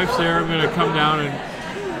 My wife's there. I'm gonna come down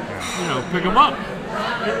and pick him up.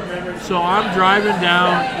 So I'm driving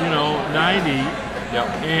down 90. Yep.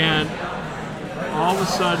 And all of a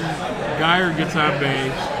sudden, Geyer gets on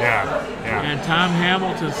base, Yeah. and Tom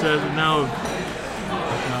Hamilton says, now,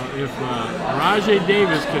 if Rajay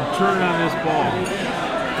Davis can turn on this ball,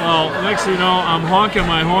 well, next thing you know, I'm honking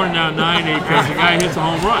my horn down 90 because the guy hits a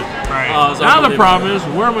home run. Right. Oh, it's Now the unbelievable. problem is,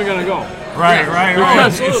 where am I going to go? Right.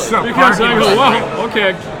 Because, It's so because I go, parking. well,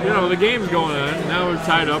 okay, the game's going on. Now we're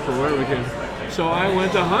tied up or whatever we can. So I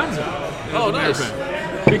went to Hunza. Oh, as a matter of nice.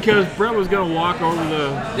 fact. Because Brett was going to walk over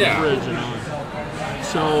the Yeah. bridge and all.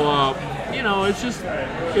 So, it's just,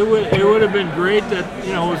 it would have been great that,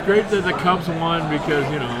 it was great that the Cubs won because,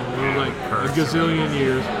 it was like a gazillion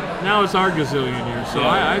years. Now it's our gazillion years. So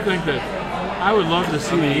Yeah. I think that I would love to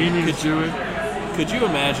see the Indians do it. Could you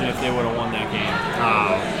imagine if they would have won that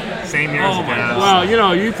game? Same year as Oh the my Cavs. God.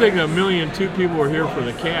 Well, you think 1,000,002 people were here for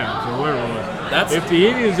the Cavs or whatever it was. That's If the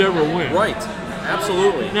Indians ever win. right.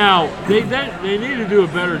 Absolutely. Now, they need to do a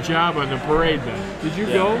better job on the parade then. Did you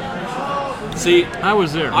Yeah. go? See, I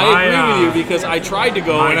was there. I agree with you because I tried to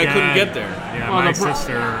go My and I couldn't dad- get there. Yeah, Well, my the pro-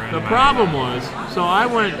 sister. And The my- problem was, so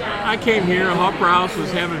I came here, Hopper House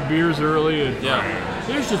was having beers early, and Yeah.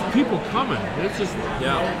 there's just people coming. It's just,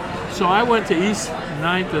 Yeah. so I went to East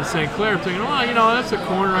 9th and St. Clair thinking, well, that's a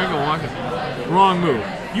corner, I can walk it. Wrong move.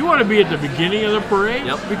 You want to be at the beginning of the parade?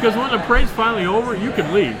 Yep. Because when the parade's finally over, you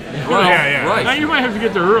can leave. Right. Yeah. Right. Now you might have to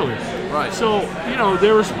get there early. Right. So,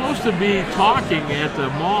 they were supposed to be talking at the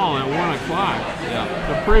mall at 1 o'clock. Yeah.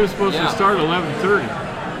 The parade was supposed Yeah. to start at 11:30.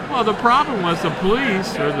 Well, the problem was the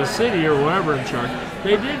police or the city or whatever in charge,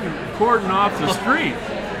 they didn't cordon off the street.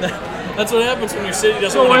 That's what happens when your city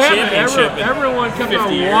doesn't So win what a happened? championship. in Everyone kept 50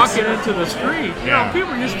 on years. walking into the street. Yeah.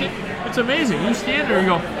 People just it's amazing. You stand there and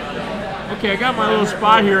go, okay, I got my little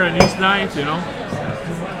spot here on East 9th, and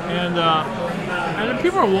then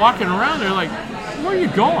people are walking around. They're like, where are you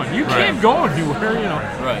going? You can't go anywhere,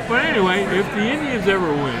 Right. But anyway, if the Indians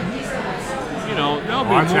ever win, there'll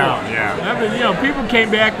be Watch more. out, yeah. People came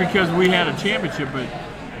back because we had a championship, but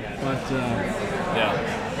Yeah.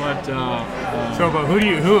 But who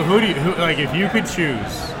like if you could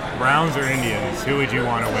choose Browns or Indians, who would you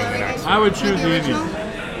want to win the next one? I would choose the Indians.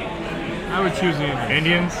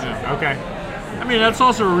 Indians? Yeah. Okay. I mean, that's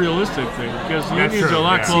also a realistic thing because the That's Indians true, are a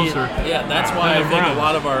lot yeah. closer. Yeah, that's why I the think Browns.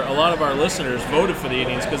 a lot of our listeners voted for the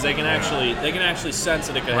Indians because they can actually sense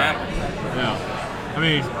that it could happen. Yeah. I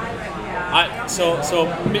mean,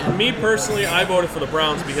 Me personally, I voted for the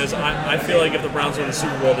Browns because I feel like if the Browns win the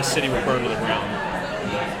Super Bowl, the city will burn to the ground.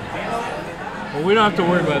 well, we don't have to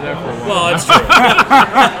worry about that for a while. Well, that's true.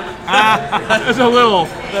 It's a little.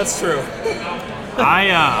 That's true. I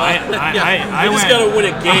You just went. got to win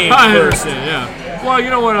a game I first. understand. Yeah. Well, you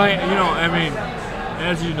know what? I mean,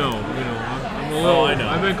 as you know, I'm a little. Oh, I know.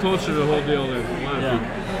 I've been closer to the whole deal than a lot of Yeah. people.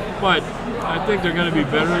 But I think they're going to be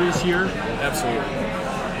better this year. Absolutely.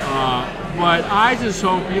 But I just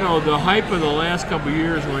hope, the hype of the last couple of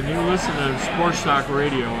years when you listen to sports talk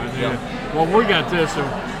radio and we got this, and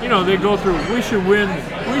they go through, we should win,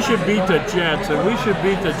 we should beat the Jets, and we should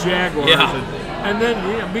beat the Jaguars, Yeah. and then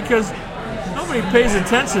because nobody pays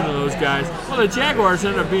attention to those guys. Well, the Jaguars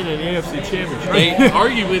end up being an AFC championship.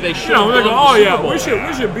 Arguably they should. They go, have won oh the yeah, Super Bowl.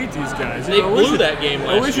 we should beat these guys. They blew that game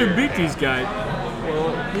last We should year. beat these guys.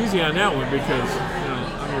 Well, easy on that one because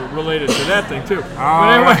I'm related to that thing too.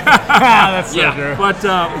 But anyway, That's so Yeah. true. but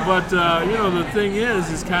the thing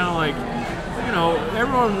is kind of like,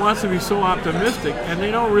 everyone wants to be so optimistic, and they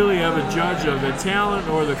don't really have a judge of the talent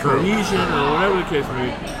or the cohesion or whatever the case may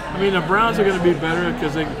be. I mean, the Browns are going to be better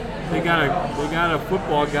because they got a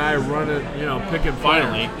football guy running, picking fire.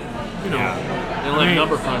 Finally. They They don't like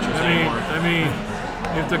number crunchers anymore. I mean,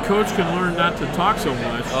 if the coach can learn not to talk so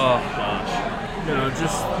much, Oh gosh.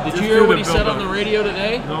 just Did just you hear do what the he said on build-up. the radio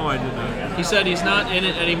today? No, I did not. He said he's not in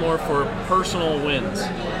it anymore for personal wins.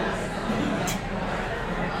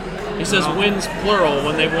 He says wins plural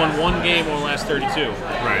when they've won one game over the last 32.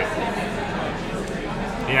 Right.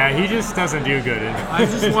 Yeah, he just doesn't do good. I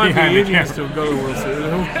just want the Indians to go to the World Series.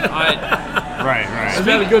 Right. Is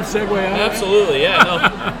that a good segue out? Absolutely, yeah. No.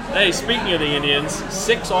 Hey, speaking of the Indians,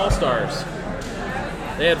 6 All-Stars.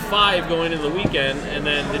 They had 5 going into the weekend, and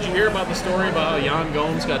then did you hear about the story about how Yan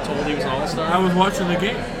Gomes got told he was an All-Star? I was watching the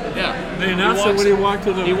game. Yeah. They announced it when he walked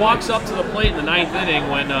to the... He walks up to the plate in the 9th inning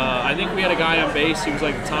when I think we had a guy on base. He was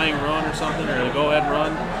like the tying run or something, or the go-ahead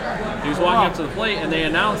run. He was walking up to the plate, and they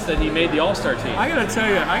announced that he made the All-Star team. I gotta tell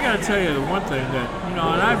you the one thing that, and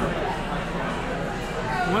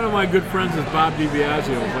one of my good friends is Bob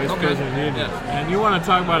DiBiasio, Vice President of the Indians. Yeah. And you want to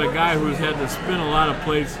talk about a guy who's had to spin a lot of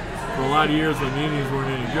plates for a lot of years when the Indians weren't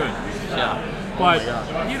any good. Yeah. But,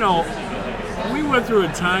 we went through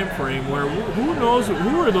a time frame where who knows,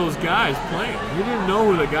 who are those guys playing? We didn't know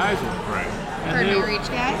who the guys were. Right. And New Reach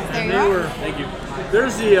guys. There you they are. were, Thank you.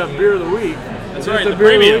 there's the beer of the week. That's There's right, the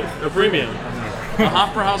beer of premium. week. The premium. The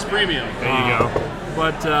Hofbrauhaus Premium. There you go.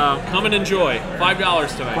 But Come and enjoy.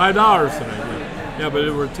 $5 tonight. $5 tonight. Yeah, but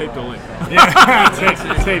it were tape delay. Yeah,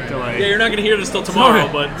 tape delay. Yeah, you're not going to hear this till tomorrow,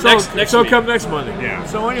 but next week. come next Monday. Yeah.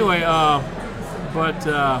 So anyway, I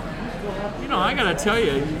gotta tell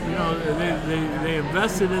you, they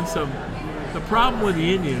invested in some. The problem with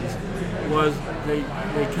the Indians was they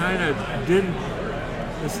kind of didn't.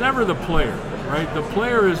 It's never the player, right? The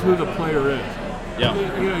player is who the player is. Yeah.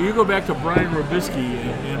 You go back to Brian Robisky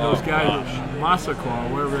and those guys, Massaquoi,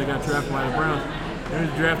 wherever they got drafted by the Browns. He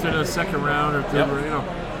was drafted in the 2nd round or 3rd round,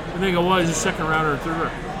 and they go, well, he's a 2nd rounder or 3rd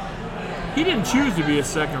rounder. He didn't choose to be a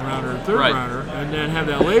 2nd rounder or 3rd rounder and then have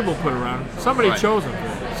that label put around him. Somebody chose him,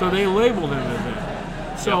 so they labeled him as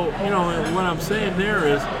that. So, what I'm saying there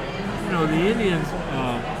is, the Indians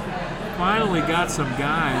finally got some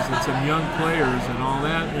guys and some young players and all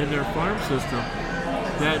that in their farm system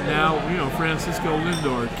that now, Francisco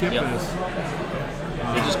Lindor, Kipnis,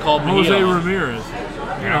 They just called Jose Mejia. Ramirez,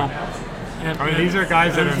 these are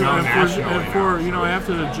guys that are known nationally. And for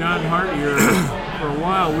after the John Hart year, for a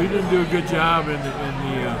while, we didn't do a good job in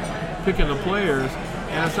the picking the players.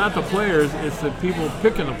 And it's not the players; it's the people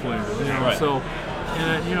picking the players. Right. So,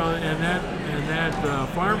 and that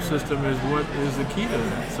farm system is what is the key to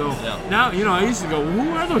that. So now, I used to go, well, who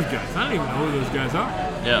are those guys? I don't even know who those guys are.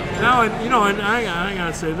 Yeah. Now, and I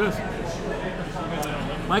gotta say this.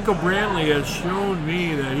 Michael Brantley has shown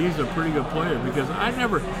me that he's a pretty good player because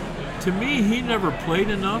to me, he never played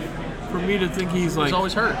enough for me to think he's like. He's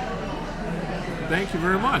always hurt. Thank you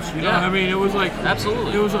very much. Yeah. I mean, it was like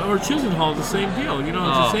Absolutely. It was, or Chisenhall, the same deal. It's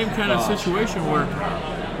the same kind of situation where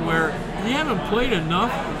you haven't played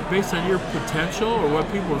enough based on your potential or what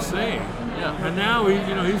people are saying. Yeah. And now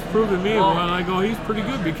he's proven me. Well, I go, he's pretty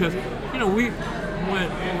good because we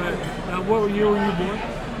went. What year were you born?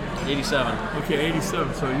 87. Okay,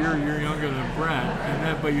 87. So you're younger than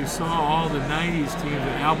Brett, but you saw all the '90s teams,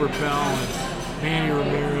 and Albert Bell and Manny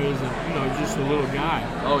Ramirez, and just a little guy.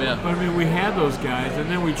 Oh yeah. But I mean, we had those guys, and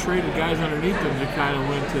then we traded guys underneath them to kind of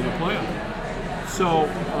win to the playoffs. So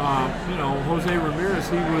Jose Ramirez,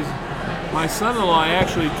 he was my son-in-law.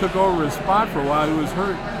 Actually took over his spot for a while. He was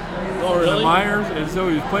hurt. Oh really? Myers, and so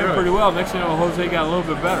he was playing pretty well. Next thing you know, Jose got a little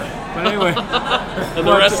bit better. But anyway, And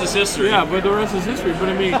the rest is history. Yeah, but the rest is history. But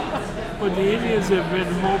I mean, the Indians have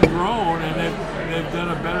been homegrown, and they've done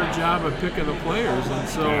a better job of picking the players. And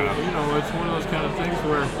so it's one of those kind of things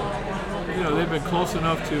where they've been close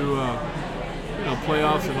enough to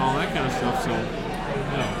playoffs and all that kind of stuff. So.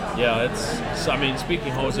 Yeah, speaking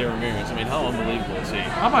of Jose Ramirez, how unbelievable is he?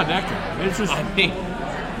 How about that guy? It's just.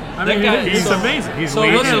 That guy, he's amazing. He's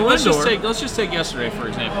let's just take yesterday for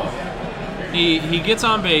example. He gets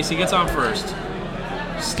on base, he gets on first,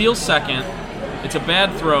 steals second. It's a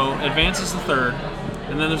bad throw, advances to third,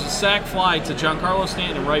 and then there's a sac fly to Giancarlo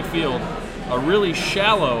Stanton in right field, a really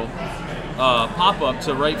shallow pop up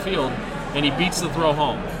to right field, and he beats the throw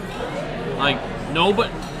home. Like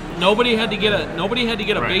nobody had to get a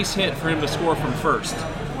base hit for him to score from first.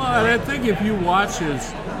 Well, and I think if you watch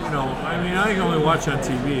his, I can only watch on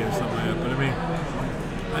TV or something like that, but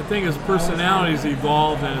I think his personality's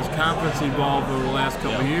evolved and his confidence evolved over the last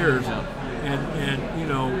couple of years. Yeah. And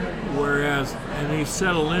whereas he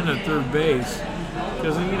settled in at third base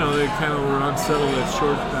because they kind of were unsettled at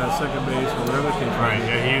short second base or whatever it came from. Right.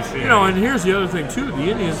 Yeah. He used to. And here's the other thing too: the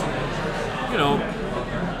Indians,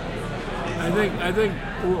 I think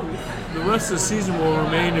the rest of the season will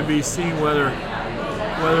remain to be seen whether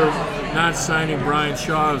not signing Brian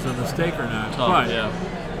Shaw is a mistake or not.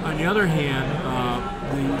 On the other hand,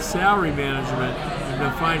 the salary management and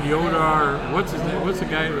to find Yodar, what's his name? What's the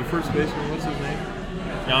guy, the first baseman? What's his name?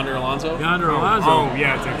 Yonder Alonso. Yonder Alonso. Oh,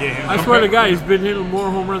 yeah, to get him. I swear to God, he's been hitting more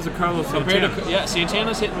home runs than Carlos Compared Santana. to,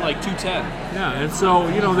 Santana's hitting like 210. Yeah, and so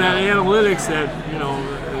that analytics that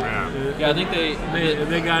Yeah, I think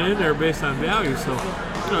they got in there based on value. So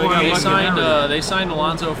they got they lucky signed in that regard. they signed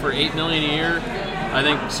Alonso for $8 million a year. I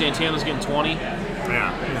think Santana's getting 20.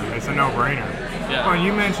 Yeah, it's a no-brainer. Yeah. Well, and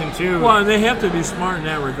you mentioned too. Well, and they have to be smart in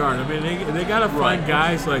that regard. I mean, they got to find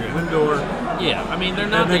guys like Lindor. Yeah, I mean they're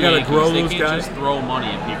not. And they the gotta Yankees. grow They those can't guys. just throw money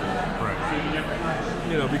at people.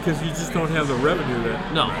 Because you just don't have the revenue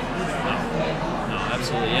that. No,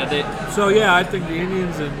 absolutely. Yeah, So I think the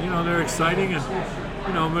Indians, and they're exciting, and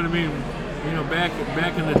but I mean, back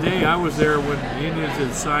in the day, I was there when the Indians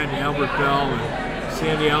had signed Albert Bell, and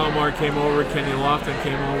Sandy Alomar came over, Kenny Lofton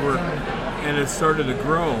came over, and it started to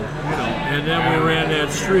grow, and then we ran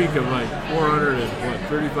that streak of like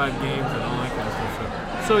 435 games and all that kind of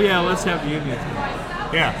stuff. So let's have the Indians.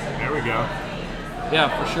 Yeah, there we go. Yeah,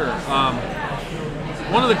 for sure.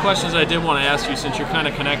 One of the questions I did want to ask you, since you're kind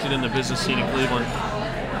of connected in the business scene in Cleveland,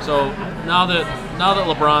 so now that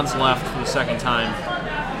LeBron's left for the second time,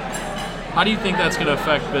 how do you think that's going to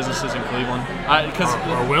affect businesses in Cleveland? Because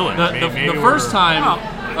or will it? The first time,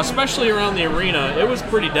 especially around the arena, it was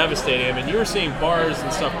pretty devastating. I mean, you were seeing bars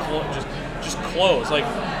and stuff just close. Like,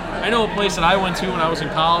 I know a place that I went to when I was in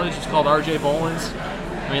college. It's called R.J. Boland's.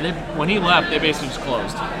 I mean, when he left, they basically just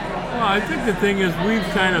closed. Well, I think the thing is we've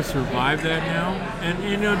kind of survived that now, and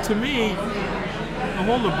to me, the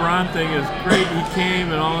whole LeBron thing is great. He came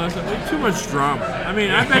and all that stuff. There's too much drama. I mean,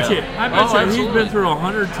 I bet you he's been through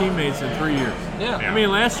 100 teammates in 3 years. Yeah. I mean,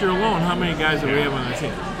 last year alone, how many guys did we have on the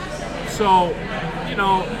team? So,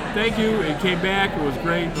 thank you. It came back. It was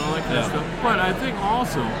great and all that kind of stuff. But I think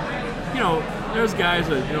also, there's guys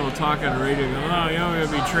that talk on the radio, go, we're gonna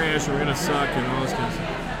be trash, or we're gonna suck, and all this kind of stuff.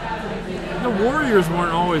 The Warriors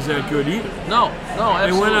weren't always that good either. No,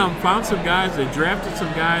 absolutely. They went out and found some guys, they drafted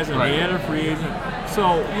some guys, and they had a free agent.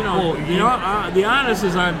 So, the onus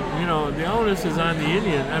is on, the onus is on the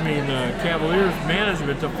Cavaliers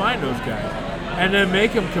management to find those guys and then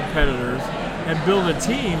make them competitors and build a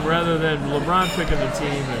team rather than LeBron picking the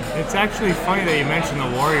team. It's actually funny that you mentioned the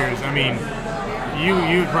Warriors. I mean,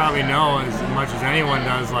 you probably know as much as anyone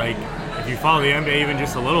does, like, if you follow the NBA even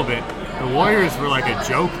just a little bit, the Warriors were like a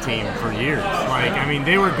joke team for years. Like, I mean,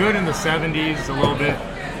 they were good in the 70s a little bit,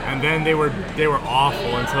 and then they were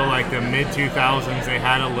awful until like the mid-2000s. They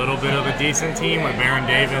had a little bit of a decent team with Baron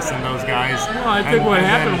Davis and those guys. Well, I think what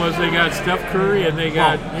happened was they got Steph Curry and they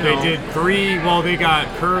got, they did three. Well, they got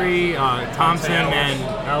Curry, Thompson, and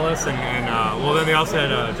Ellis, and then they also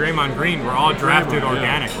had Draymond Green. Were all drafted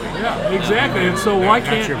organically. Yeah, exactly. And so why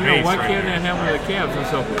can't that happen with the Cavs? And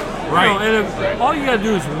so, all you got to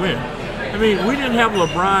do is win. I mean, we didn't have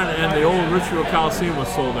LeBron, and the old Richfield Coliseum was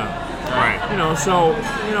sold out. Right. I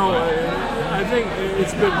think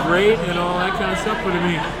it's been great and all that kind of stuff. But I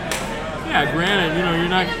mean, granted,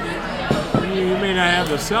 you may not have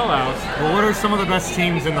the sellouts. Well, what are some of the best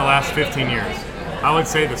teams in the last 15 years? I would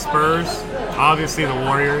say the Spurs, obviously the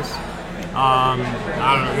Warriors. I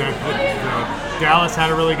don't know. Dallas had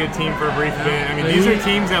a really good team for a brief bit. I mean, these are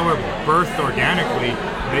teams that were birthed organically.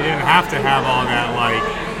 They didn't have to have all that,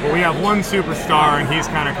 we have one superstar and he's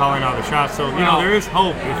kind of calling all the shots. So, there is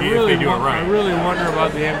hope if they do it right. I really wonder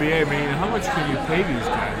about the NBA. I mean, how much can you pay these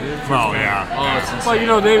guys? It's insane.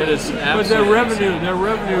 But their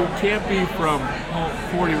revenue can't be from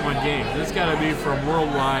 41 games. It's got to be from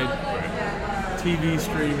worldwide TV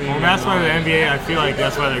streaming. Well, that's why the NBA, I feel like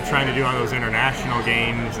that's why they're trying to do on those international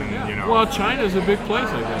games and, Well, China's a big place,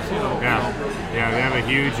 I guess, Yeah, they have a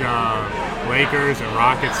huge Lakers and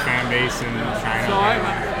Rockets fan base in China. So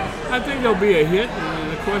I think there'll be a hit,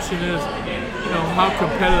 and the question is, how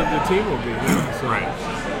competitive the team will be. So right.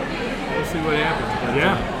 We'll see what happens. But,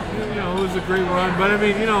 it was a great run. But, I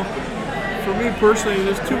mean, for me personally,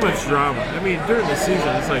 there's too much drama. I mean, during the season,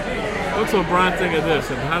 it's like, what's LeBron think of this,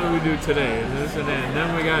 and how do we do today, and this and that. And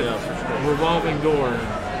then we got a revolving door.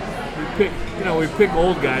 And we pick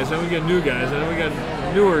old guys, then we get new guys, and then we got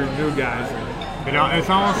new guys. It's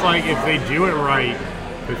almost like if they do it right,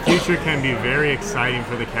 the future can be very exciting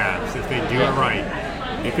for the Cavs. If they do it right,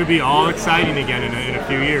 it could be all exciting again in a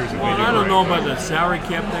few years. I don't know about the salary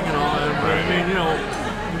cap thing and all that, but I mean,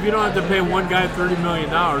 if you don't have to pay one guy $30 million,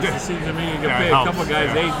 it seems to me you can pay a couple guys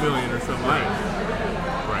 $8 million or something like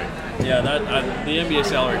that. Right. Yeah, the NBA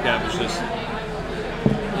salary cap is just.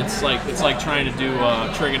 It's like trying to do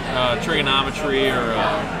trigonometry or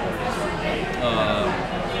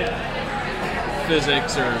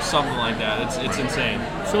physics or something like that. It's insane.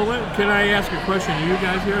 So can I ask a question to you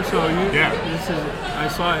guys here? So This is I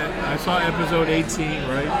saw episode 18,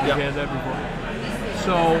 right? You had that before.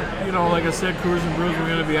 So, like I said, Cruise and Brews, we're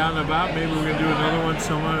going to be out and about. Maybe we're going to do another one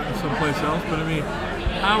someplace else. But I mean,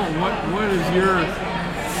 what has your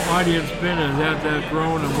audience been? Has that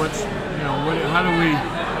grown? And how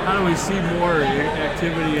do we see more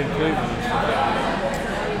activity in Cleveland?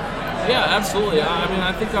 Yeah, absolutely. I mean,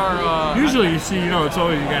 I think our usually you see, it's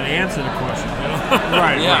always you got to answer the question.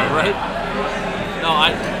 Right. Yeah. Right. No,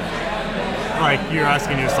 like you're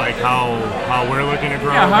asking just like how we're looking to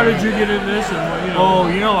grow. Yeah, how did you get in this? And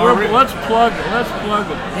let's plug.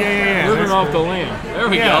 Yeah. Living off the land. There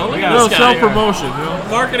we Yeah, go. Look we at got A little this guy. self-promotion,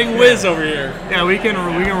 Marketing whiz over here. Yeah, we can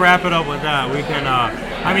wrap it up with that. We can.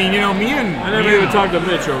 I mean, me and I never even talked to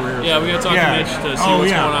Mitch over here. Yeah, we gotta talk to Mitch to see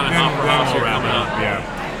what's going on in Hopper House we'll here wrap coming it up.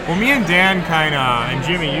 Yeah. Well, me and Dan kind of, and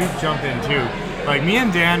Jimmy, you jumped in too. Like me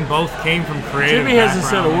and Dan both came from creative. Jimmy hasn't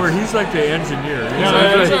said a backgrounds. word. He's like the engineer. He's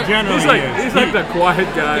He's like the quiet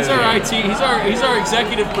guy. He's our IT. He's our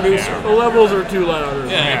executive producer. The levels are too loud.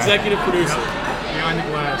 Yeah, executive producer. Behind the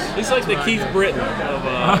glass. He's like the Keith Britton of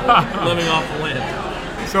living off the land.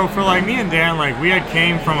 So for like me and Dan, like we had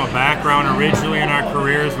came from a background originally in our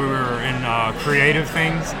careers. We were in creative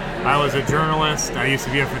things. I was a journalist. I used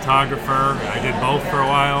to be a photographer. I did both for a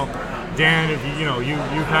while. Dan, if you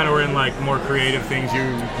kind of were in like more creative things,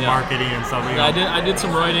 marketing and stuff. Yeah, I did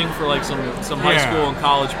some writing for like some high school and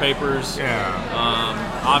college papers. Yeah.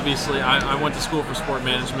 Obviously, I went to school for sport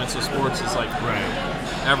management, so sports is like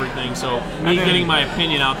everything. So me getting my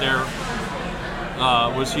opinion out there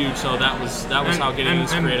was huge. So that was how getting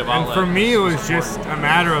this creative outlet. And for me, it was just a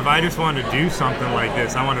matter of I just wanted to do something like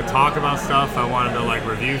this. I wanted to talk about stuff. I wanted to like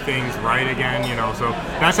review things, write again. So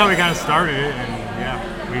that's how we kind of started it. And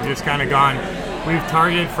we've just kind of gone. We've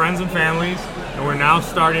targeted friends and families, and we're now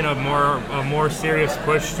starting a more serious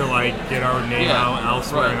push to like get our name out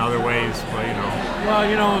elsewhere in other ways. But Well,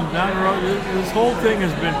 down the road, this whole thing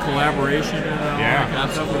has been collaboration and all that kind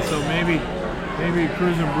of stuff. And so maybe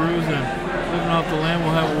Cruise and Brews and Living Off the Land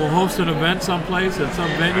we'll host an event someplace at some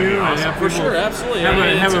venue and have people absolutely.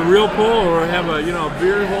 have a real pull or have a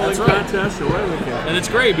beer holding contest or whatever we can. And it's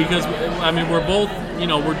great because we're both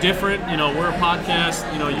we're different. We're a podcast.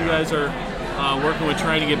 You guys are working with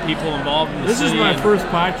trying to get people involved in the city. This is my first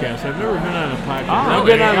podcast. I've never been on a podcast. Oh, I've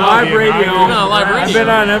been on live radio. I've been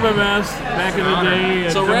on MMS back in the day.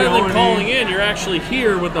 So rather than calling in, you're actually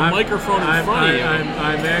here with the microphone in front of you.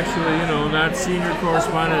 I'm actually, not senior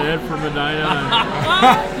correspondent Ed from Medina.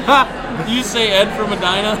 You say Ed from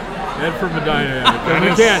Medina? Ed from Medina,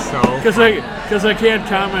 because I can't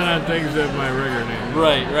comment on things that my regular name.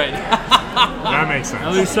 Right. That makes sense.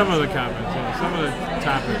 At least some of the comments, some of the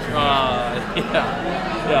topics.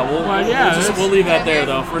 We'll leave that there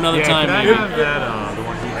though for another time. Can I maybe. have that, the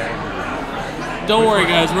one he had? Don't worry,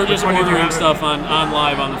 guys. We're just one did you ordering have? stuff on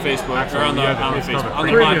live on the Facebook or on the Facebook on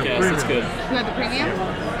the Premium, podcast. premium. That's good. You have the premium?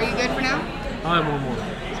 Are you good for now? I'll have one more.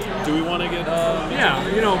 Do we want to get?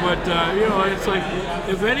 It's like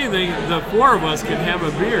if anything, the four of us can have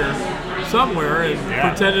a beer somewhere and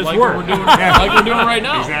pretend it's like work. we're doing right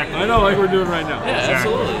now. Exactly. I know, like we're doing right now. Yeah,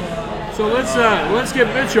 Exactly. absolutely. So let's get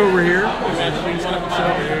Mitch over here.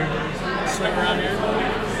 Swing around here.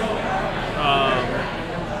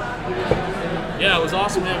 Yeah, it was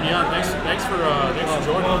awesome having you on. Thanks for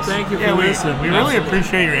joining us. Thank you for listening. We really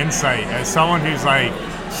appreciate your insight as someone who's like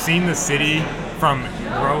seen the city from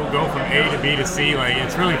go from A to B to C. Like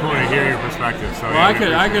it's really cool to hear your perspective. So Well, I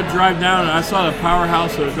could drive down and I saw the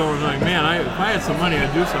powerhouse that was going like, man, if I had some money,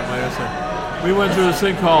 I'd do something like this. We went through this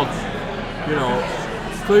thing called,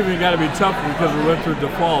 Cleveland got to be tough because we went through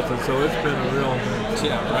default, and so it's been a real.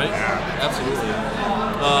 Yeah, right. Absolutely.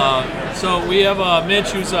 So we have Mitch,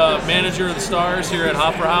 who's a manager of the Stars here at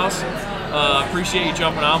Hopper House. Appreciate you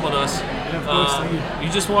jumping on with us. You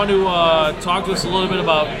just want to talk to us a little bit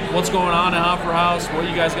about what's going on at Hopper House, what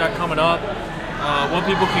you guys got coming up, what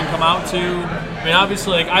people can come out to. I mean,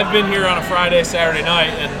 obviously, like I've been here on a Friday, Saturday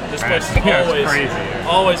night, and this place is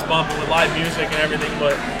always bumping with live music and everything.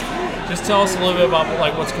 But just tell us a little bit about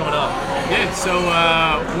like what's coming up. Yeah, so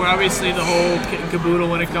we're obviously the whole kit and caboodle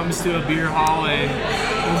when it comes to a beer hall and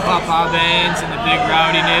pop bands and the big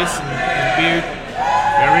rowdiness and beer.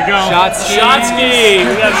 There we go. Shotski!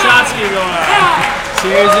 We got Shotski going on.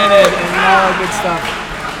 Cheers in it and all that good stuff.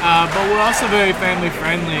 But we're also very family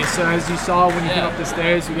friendly. So as you saw when you came up the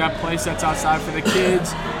stairs, we got play sets outside for the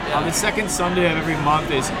kids. The second Sunday of every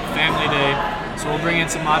month is Family Day. So we'll bring in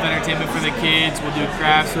some live entertainment for the kids. We'll do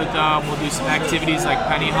crafts with them. We'll do some activities like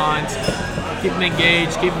penny hunts. Keep them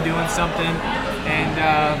engaged, keep them doing something. And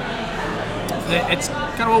it's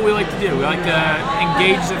kind of what we like to do. We like to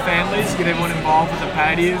engage the families, get everyone involved with the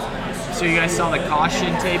patio. So you guys saw the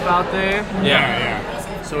caution tape out there.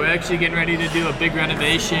 Yeah. So we're actually getting ready to do a big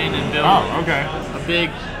renovation and build okay. a big,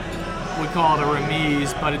 we call it a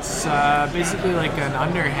remise, but it's basically like an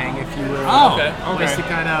underhang, if you will. Oh, Okay. Place to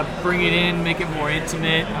kind of bring it in, make it more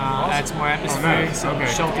intimate, add some more atmosphere, Nice. some Okay.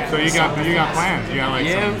 shelter. So from you the got sun. plans. You got like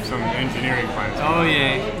Yeah. some engineering plans. Oh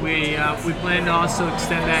yeah, we plan to also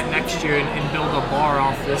extend that next year and build a bar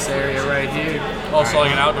off this area right here. Also,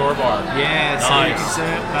 like an outdoor bar. Yeah, so you Nice. can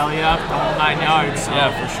sit belly up, the whole 9 yards. So.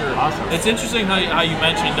 Yeah, for sure. Awesome. It's interesting how you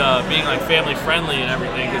mentioned being like family friendly and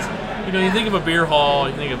everything, because you think of a beer hall,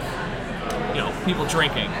 you think of people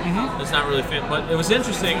drinking. Mm-hmm. It's not really but it was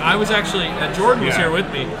interesting. I was actually Jordan was Yeah. here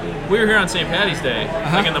with me. We were here on St. Patty's Day,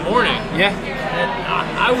 like in the morning. Yeah,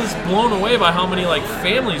 And I was blown away by how many like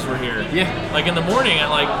families were here. Yeah. Like in the morning at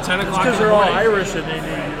like 10 o'clock in Because the they're all morning. Irish and they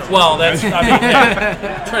need. Well, that's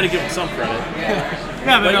try to give them some credit.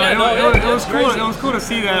 Yeah, but But yeah, it was it's cool. crazy. It was cool to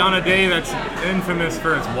see that on a day that's infamous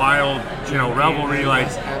for its wild, revelry. Like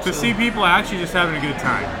to see people actually just having a good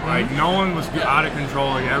time. Like no one was out of control.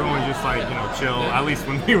 Like everyone was just like chill. At least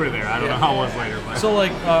when we were there. I don't know how it was later, but So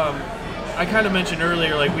like I kind of mentioned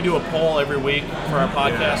earlier, like we do a poll every week for our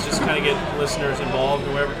podcast, just kind of get listeners involved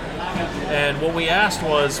or whatever. And what we asked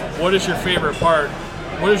was, what is your favorite part?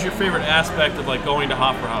 What is your favorite aspect of like going to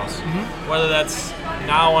Hopper House? Whether that's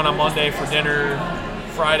now on a Monday for dinner,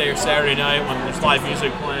 Friday or Saturday night when there's live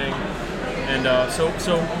music playing. And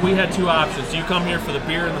so we had two options. Do you come here for the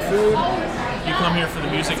beer and the food? Do you come here for the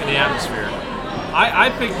music and the atmosphere? I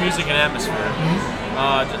picked music and atmosphere.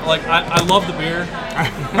 Like I love the beer.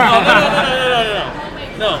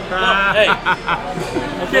 No. Hey,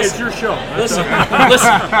 Okay, it's your show. listen.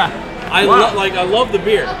 I love the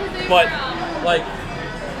beer, but like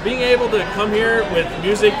being able to come here with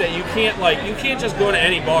music that you can't just go to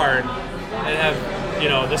any bar and have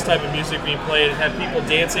this type of music being played and have people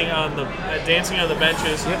dancing on the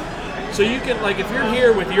benches. Yep. So you can if you're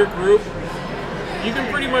here with your group, you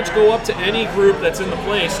can pretty much go up to any group that's in the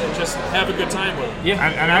place and just have a good time with them. yeah.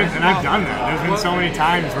 and I've done that. There's been so many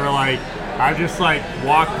times where I just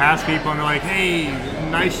walk past people and they're like, "Hey,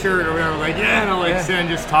 nice shirt" or whatever. Like, yeah, and I'll sit and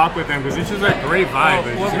just talk with them because it's just a great vibe.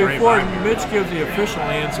 It's Well, just a great before vibe. Mitch gives the official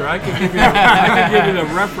answer, I can give you the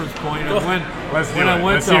reference point of when Let's do I it.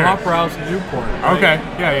 went Let's to hear it. Hopper House in Newport. right? Okay.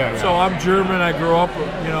 Yeah. So I'm German. I grew up,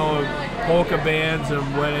 polka bands and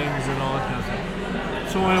weddings and all that kind of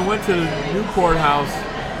stuff. So when I went to the Newport House,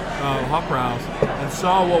 Hopper House, and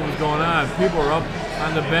saw what was going on, people were up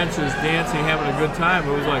on the benches dancing, having a good time.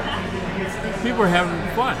 It was like people are having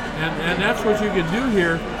fun, and that's what you can do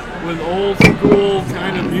here with old school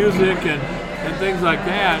kind of music and things like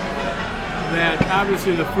that. That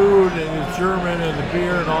obviously the food and the German and the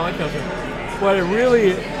beer and all that kind of stuff, but it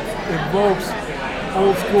really evokes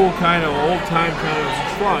old school kind of old time kind of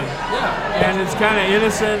fun. Yeah. And it's kind of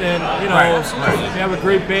innocent, and Right. you have a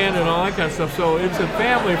great band and all that kind of stuff. So it's a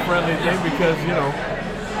family friendly thing because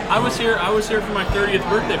I was here for my 30th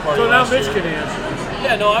birthday party. So now last Mitch year. can answer.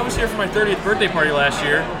 Yeah, no, I was here for my 30th birthday party last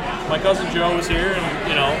year. My cousin Joe was here,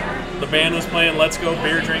 and the band was playing "Let's Go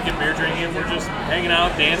Beer Drinking." We're just hanging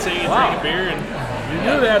out, dancing, and drinking beer. And You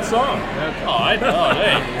knew that song. I know,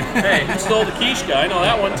 hey, who stole the quiche guy? I know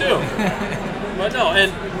that one too. But no,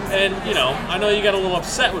 and I know you got a little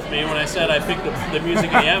upset with me when I said I picked the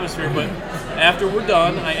music and the atmosphere. But after we're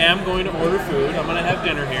done, I am going to order food. I'm going to have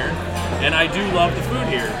dinner here, and I do love the food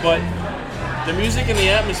here. But the music and the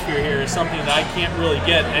atmosphere here is something that I can't really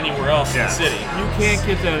get anywhere else in the city. You can't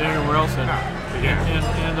get that anywhere else. Yeah.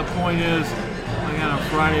 And the point is, like on a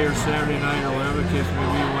Friday or Saturday night or whatever the case may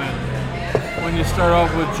be, when you start off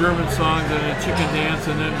with German songs and a chicken dance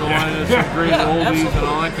and then go on into some great oldies and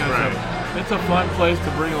all that kind of stuff, it's a fun place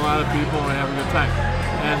to bring a lot of people and have a good time.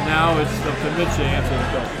 And now it's up to Mitch to answer the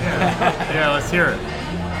question. Yeah, let's hear it.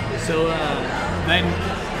 So then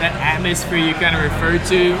that atmosphere you kind of referred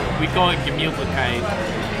to, we call it Gemütlichkeit.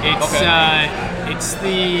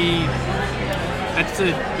 It's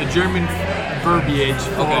the German verbiage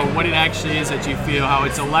for what it actually is that you feel, how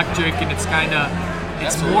it's electric and it's kind of,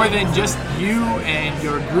 it's more than just you and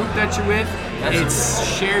your group that you're with. It's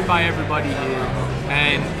shared by everybody here.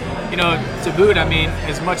 And to boot, I mean,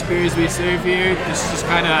 as much beer as we serve here, this just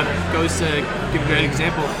kind of goes to give a great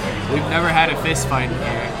example. We've never had a fist fight in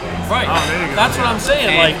here. Right. Oh, there you go. That's what I'm saying.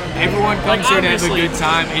 And everyone comes here to have a obviously- good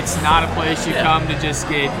time. It's not a place you come to just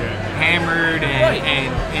get hammered Right.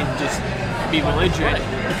 and just be belligerent.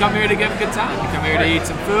 You come here to get a good time. You come here to eat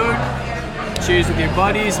some food, cheers with your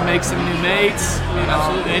buddies, make some new mates.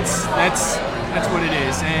 Absolutely. That's what it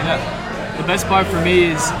is. And the best part for me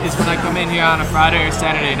is when I come in here on a Friday or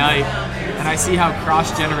Saturday night and I see how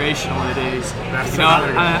cross-generational it is. That's On another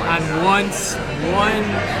good point. one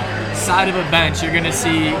side of a bench, you're gonna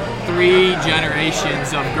see 3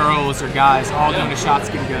 generations of girls or guys all doing a shot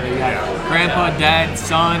ski together. You got grandpa, dad,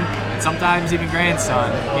 son, and sometimes even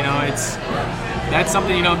grandson. You know, that's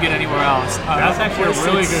something you don't get anywhere else. That's actually a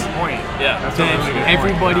really good point. Yeah. That's a really good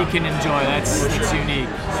everybody point. can enjoy. That's unique.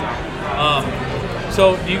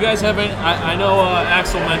 So do you guys have any? I know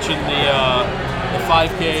Axel mentioned the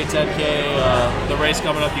 5K, 10K, the race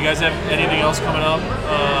coming up. Do you guys have anything else coming up,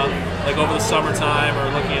 like over the summertime or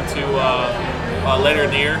looking into later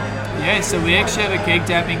in the year? Yeah, so we actually have a cake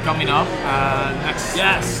tapping coming up next.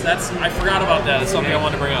 Yes, I forgot about that. It's something I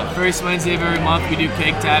wanted to bring up. First Wednesday of every month, we do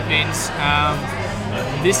cake tappings.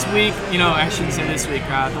 This week, I shouldn't say this week.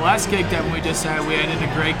 The last cake tapping we just had, we had in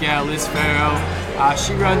a great gal, Liz Farrow.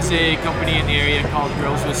 She runs a company in the area called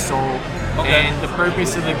Girls with Soul. Okay. And the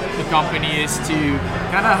purpose of the company is to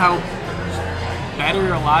kind of help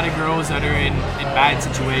better a lot of girls that are in bad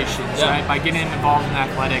situations, right? By getting them involved in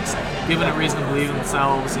athletics, giving them a reason to believe in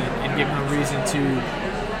themselves, and giving them a reason to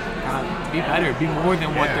be better, be more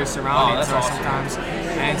than what their surroundings are sometimes.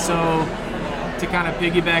 And so, to kind of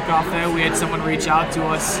piggyback off that, we had someone reach out to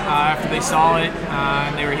us after they saw it,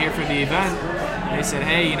 and they were here for the event. They said,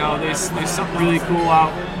 hey, there's something really cool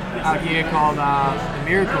out here called the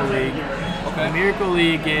Miracle League. Okay. The Miracle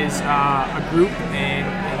League is a group and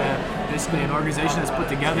basically an organization that's put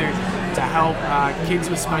together to help kids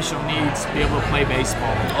with special needs be able to play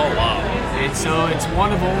baseball. Oh, wow. And so it's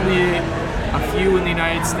one of only a few in the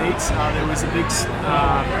United States. There was a big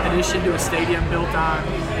addition to a stadium built on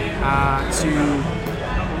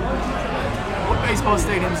what baseball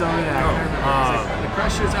stadium's over there? The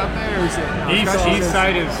Crushers out there, or is it? East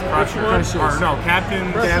side is Crushers. Or no,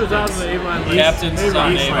 Captains. Crushers out in the Avon Lake. Captains is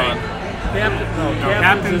on East Avon.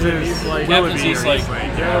 Captains is East Lake. Captains East Lake.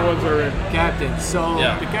 The other ones are in. Captains. So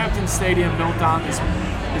the Captains Stadium built on this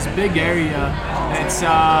big area that's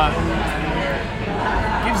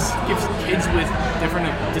gives kids with different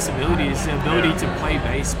disabilities the ability to play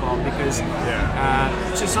baseball because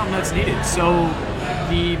it's just something that's needed. So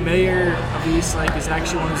the mayor of East Lake is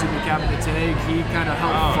actually one who's going to be capping the tag. He kind of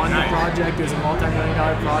helped fund the project. It was a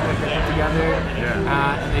multi-million-dollar project they put together,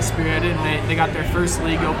 and they spearheaded. And they got their first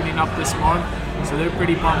league opening up this month, so they're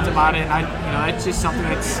pretty pumped about it. And that's just something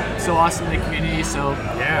that's so awesome in the community. So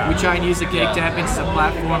we try and use the cake tapping as a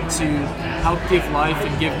platform to help give life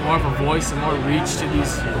and give more of a voice and more reach to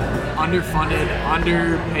these underfunded,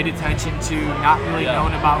 underpaid attention to, not really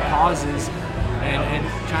known about causes. And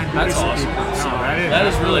trying to better some people. So that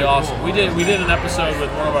is really awesome. Cool. We did an episode with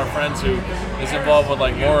one of our friends who is involved with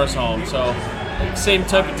like Morris Home. So same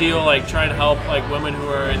type of deal, like trying to help like women who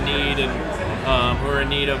are in need and who are in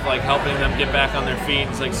need of like helping them get back on their feet.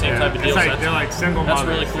 It's like same type of deal. They're like single mothers.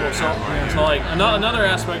 mothers. That's really cool. So like another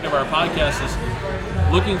aspect of our podcast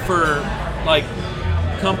is looking for like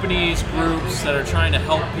companies, groups that are trying to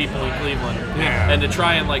help people in Cleveland, and to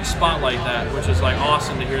try and like spotlight that, which is like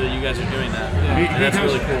awesome to hear that you guys are doing that. And that's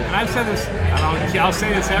really cool. And I've said this, I'll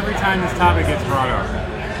say this every time this topic gets brought up.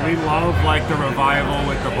 We love like the revival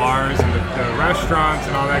with the bars and the restaurants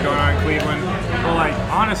and all that going on in Cleveland. But like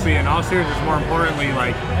honestly, in all seriousness, more importantly,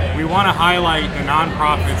 like we want to highlight the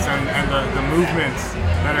nonprofits and the movements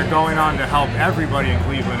that are going on to help everybody in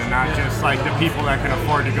Cleveland and not just like the people that can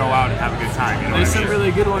afford to go out and have a good time. There's some really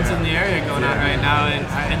good ones in the area going on right now,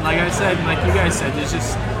 and like I said, like you guys said, there's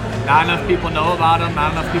just not enough people know about them,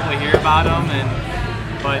 not enough people hear about them,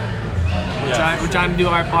 but we're trying to do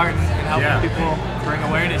our part and helping people bring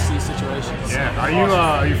awareness to these situations. Yeah.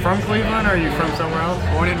 Are you from Cleveland or are you from somewhere else?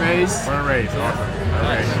 Born and raised. Born and raised. Awesome. All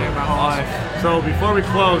right. Been here my whole life. So before we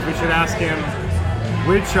close, we should ask him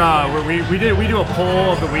which we do a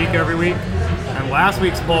poll of the week every week, and last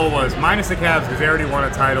week's poll was minus the Cavs because they already won a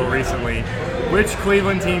title recently. Which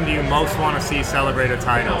Cleveland team do you most want to see celebrate a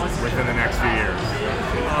title within the next few years?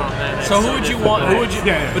 Oh, man, so who would you want? Who would you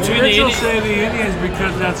between Mitchell say the Indians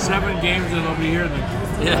because that's 7 games that will be here.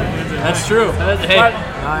 That's true. Hey,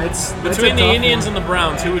 between the tough Indians and the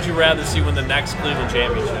Browns, who would you rather see win the next Cleveland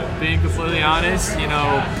championship? Being completely honest,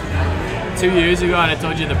 2 years ago I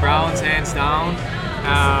told you the Browns hands down.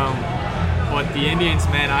 But the Indians,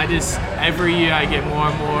 man, every year I get more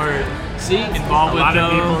and more involved with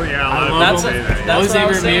them. I love them. Jose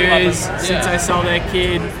Ramirez, since I saw that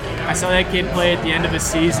kid play at the end of the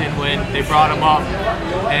season when they brought him up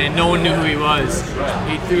and no one knew who he was.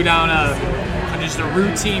 He threw down just a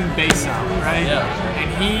routine base out, right? Yeah. And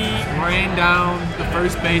he ran down the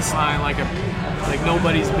first baseline like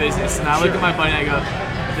nobody's business. And I look at my buddy and I go,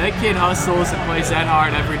 if that kid hustles and plays that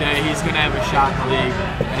hard every day, he's going to have a shot in the league.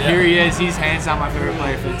 And here he is. He's hands down my favorite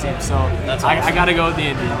player for the team. So That's awesome. I got to go with the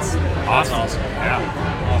Indians. Awesome. Yeah.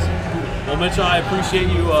 Awesome. Well, Mitchell, I appreciate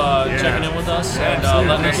you checking in with us and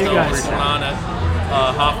letting us know what's going on at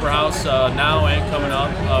Hoffer House now and coming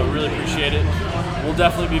up. Really appreciate it. We'll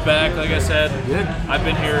definitely be back. Like I said, I've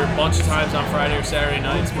been here a bunch of times on Friday or Saturday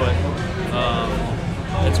nights, but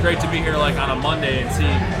it's great to be here like on a Monday and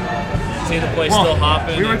see the place still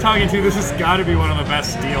hopping. We were talking to this has got to be one of the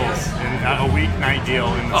best deals, a weeknight deal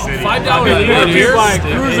in the city. $5 a year by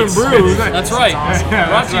Cruise and Brews. That's right.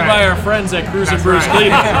 Brought to you by our friends at Cruise and Brews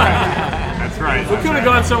Cleveland. That's right. We could have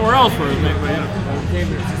gone somewhere else for it, but we came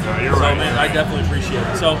here. You're right. Man, I definitely appreciate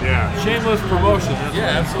it. So Shameless promotion.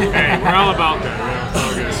 yeah, absolutely. Hey, we're all about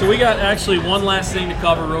that. So we got actually one last thing to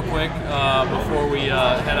cover real quick before we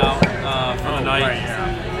head out for the night. Right,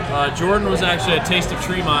 yeah. Jordan was actually at Taste of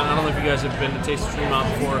Tremont. I don't know if you guys have been to Taste of Tremont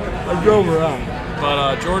before. I drove around.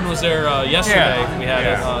 But Jordan was there yesterday. Yeah. We had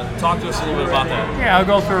it. Talk to us a little bit about that. Yeah, I'll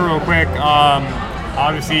go through real quick.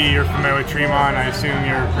 Obviously, you're familiar with Tremont. I assume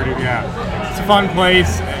you're pretty. Yeah, it's a fun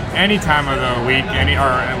place any time of the week,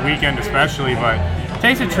 or weekend especially. But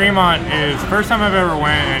Taste of Tremont is the first time I've ever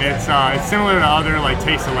went, and it's similar to other like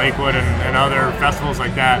Taste of Lakewood and other festivals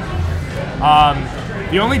like that.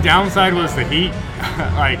 The only downside was the heat.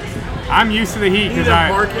 Like, I'm used to the heat because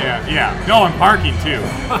No, I'm parking too.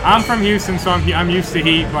 I'm from Houston, so I'm used to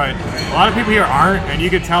heat, but a lot of people here aren't, and you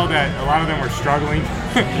could tell that a lot of them were struggling.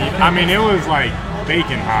 I mean, it was like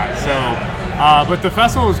baking hot. So, but the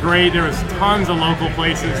festival was great. There was tons of local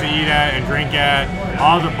places to eat at and drink at.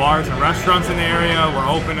 All the bars and restaurants in the area were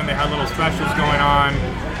open, and they had little specials going on.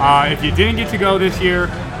 If you didn't get to go this year,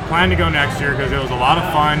 plan to go next year because it was a lot of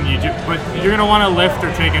fun. But you're gonna want to Lyft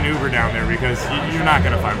or take an Uber down there because you're not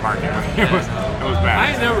gonna find parking. It was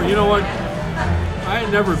bad. You know what? I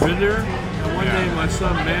had never been there. And one day my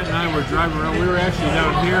son Matt and I were driving around. We were actually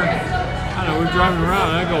down here. I don't know, we're driving around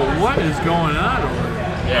and I go, what is going on over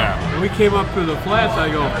there? Yeah. And we came up to the flats, I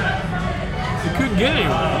go, you couldn't get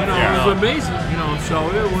anywhere. It was amazing. So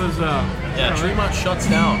it was. Tremont shuts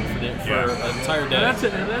down for an entire day. That's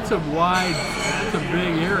a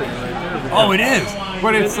big area right there. Oh, it is.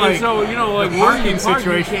 But it's like so like the parking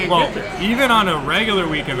situation. situation. Well, even on a regular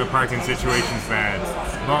weekend, the parking situation's bad.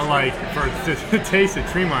 But like for Taste of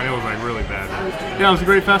Tremont, it was like really bad. Yeah, it was a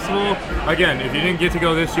great festival. Again, if you didn't get to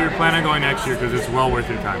go this year, plan on going next year because it's well worth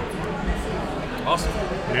your time. Awesome.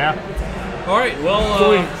 Yeah. All right.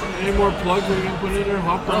 Well. Any more plugs we can put in there?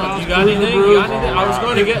 Hoffer House, you got anything? I was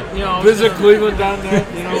going to get, visit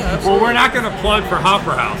Cleveland.net, Well, we're not going to plug for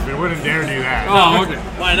Hoffer House. We wouldn't dare do that. Oh, okay.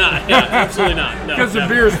 Why not? Yeah, absolutely not. Because the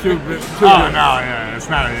beer's too good. It's not.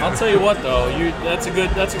 I'll tell you what, though. That's a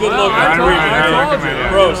good look. I recommend it.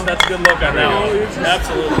 Gross. That's a good look on that one.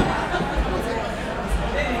 Absolutely.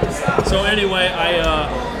 So anyway,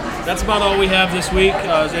 that's about all we have this week.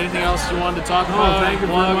 Is there anything else you wanted to talk about? Thank you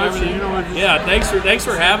very much. Thanks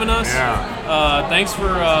for having us. Yeah. Thanks for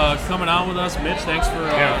coming on with us, Mitch. Thanks for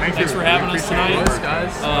having us tonight.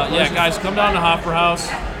 Guys. Guys, come down to Hoffer House.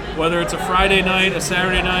 Whether it's a Friday night, a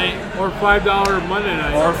Saturday night, or $5 Monday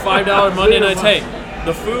night, or $5 Monday nights. Hey,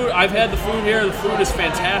 the food. I've had the food here. The food is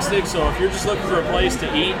fantastic. So if you're just looking for a place to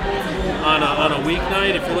eat on a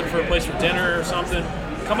weeknight, if you're looking for a place for dinner or something,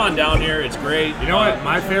 come on down here. It's great. You know what?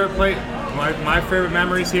 My favorite place, my favorite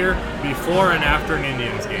memories here before and after an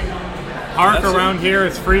Indians game. Park around here.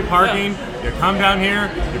 It's free parking. Yeah. You come down here.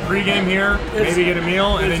 You pregame here. Maybe get a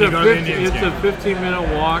meal, and then you go to the Indians game. It's a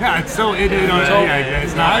 15-minute walk. Yeah, it's so. It's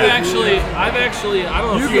not. I've actually. I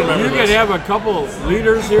don't know if you remember You could have a couple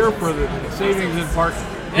leaders here for the savings in parking.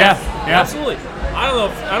 Yeah. Absolutely. I don't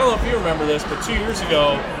know if you remember this, but 2 years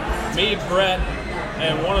ago, me, Brett,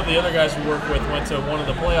 and one of the other guys we work with went to one of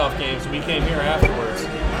the playoff games. We came here afterwards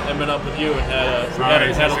and been up with you and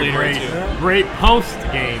had a leader or two. Great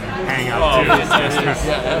post-game hangout too.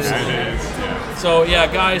 Absolutely. So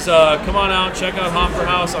guys, come on out, check out Hoffer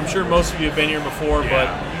House. I'm sure most of you have been here before, but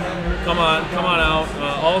come on out.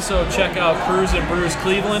 Also check out Cruise and Brews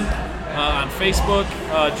Cleveland on Facebook.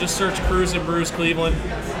 Just search Cruise and Brews Cleveland.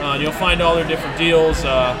 You'll find all their different deals.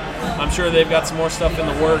 I'm sure they've got some more stuff in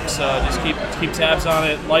the works. Just keep tabs on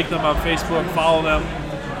it. Like them on Facebook, follow them,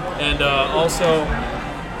 and also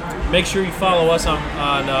make sure you follow us on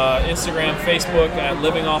Instagram, Facebook at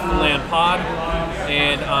Living Off the Land Pod,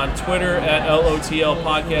 and on Twitter at LOTL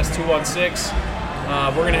Podcast 216.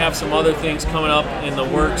 We're going to have some other things coming up in the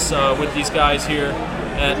works with these guys here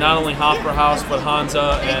at not only Hoffer House but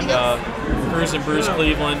Hansa and Cruise and Brews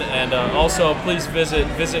Cleveland, and also please visit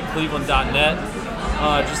Cleveland.net.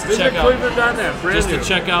 Just to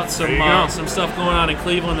check out some stuff going on in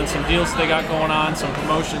Cleveland and some deals that they got going on, some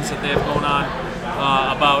promotions that they have going on.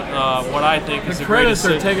 about what I think is The the greatest credits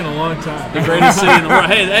are city. taking a long time. The greatest city in the world.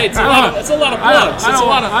 Hey, it's a lot of plugs. I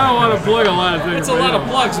don't want to plug a lot of things. It's a lot of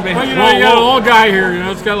plugs, man. But you know, you got an old guy here. You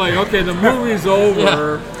know, it's kind of like, okay, the movie's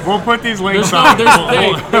over. We'll put these links There's on.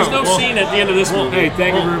 no scene at the end of this movie. Hey,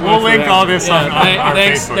 thank you very much. We'll for link that. all this on our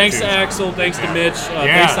thanks Facebook to too. Axel, thanks to Mitch,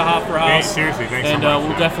 thanks to Hopper House. Seriously, thanks and so much.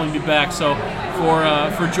 we'll definitely be back. So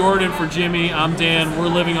for Jordan, for Jimmy, I'm Dan. We're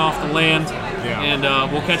living off the land, Yeah.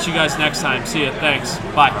 and we'll catch you guys next time. See ya. Thanks.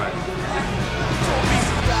 Bye.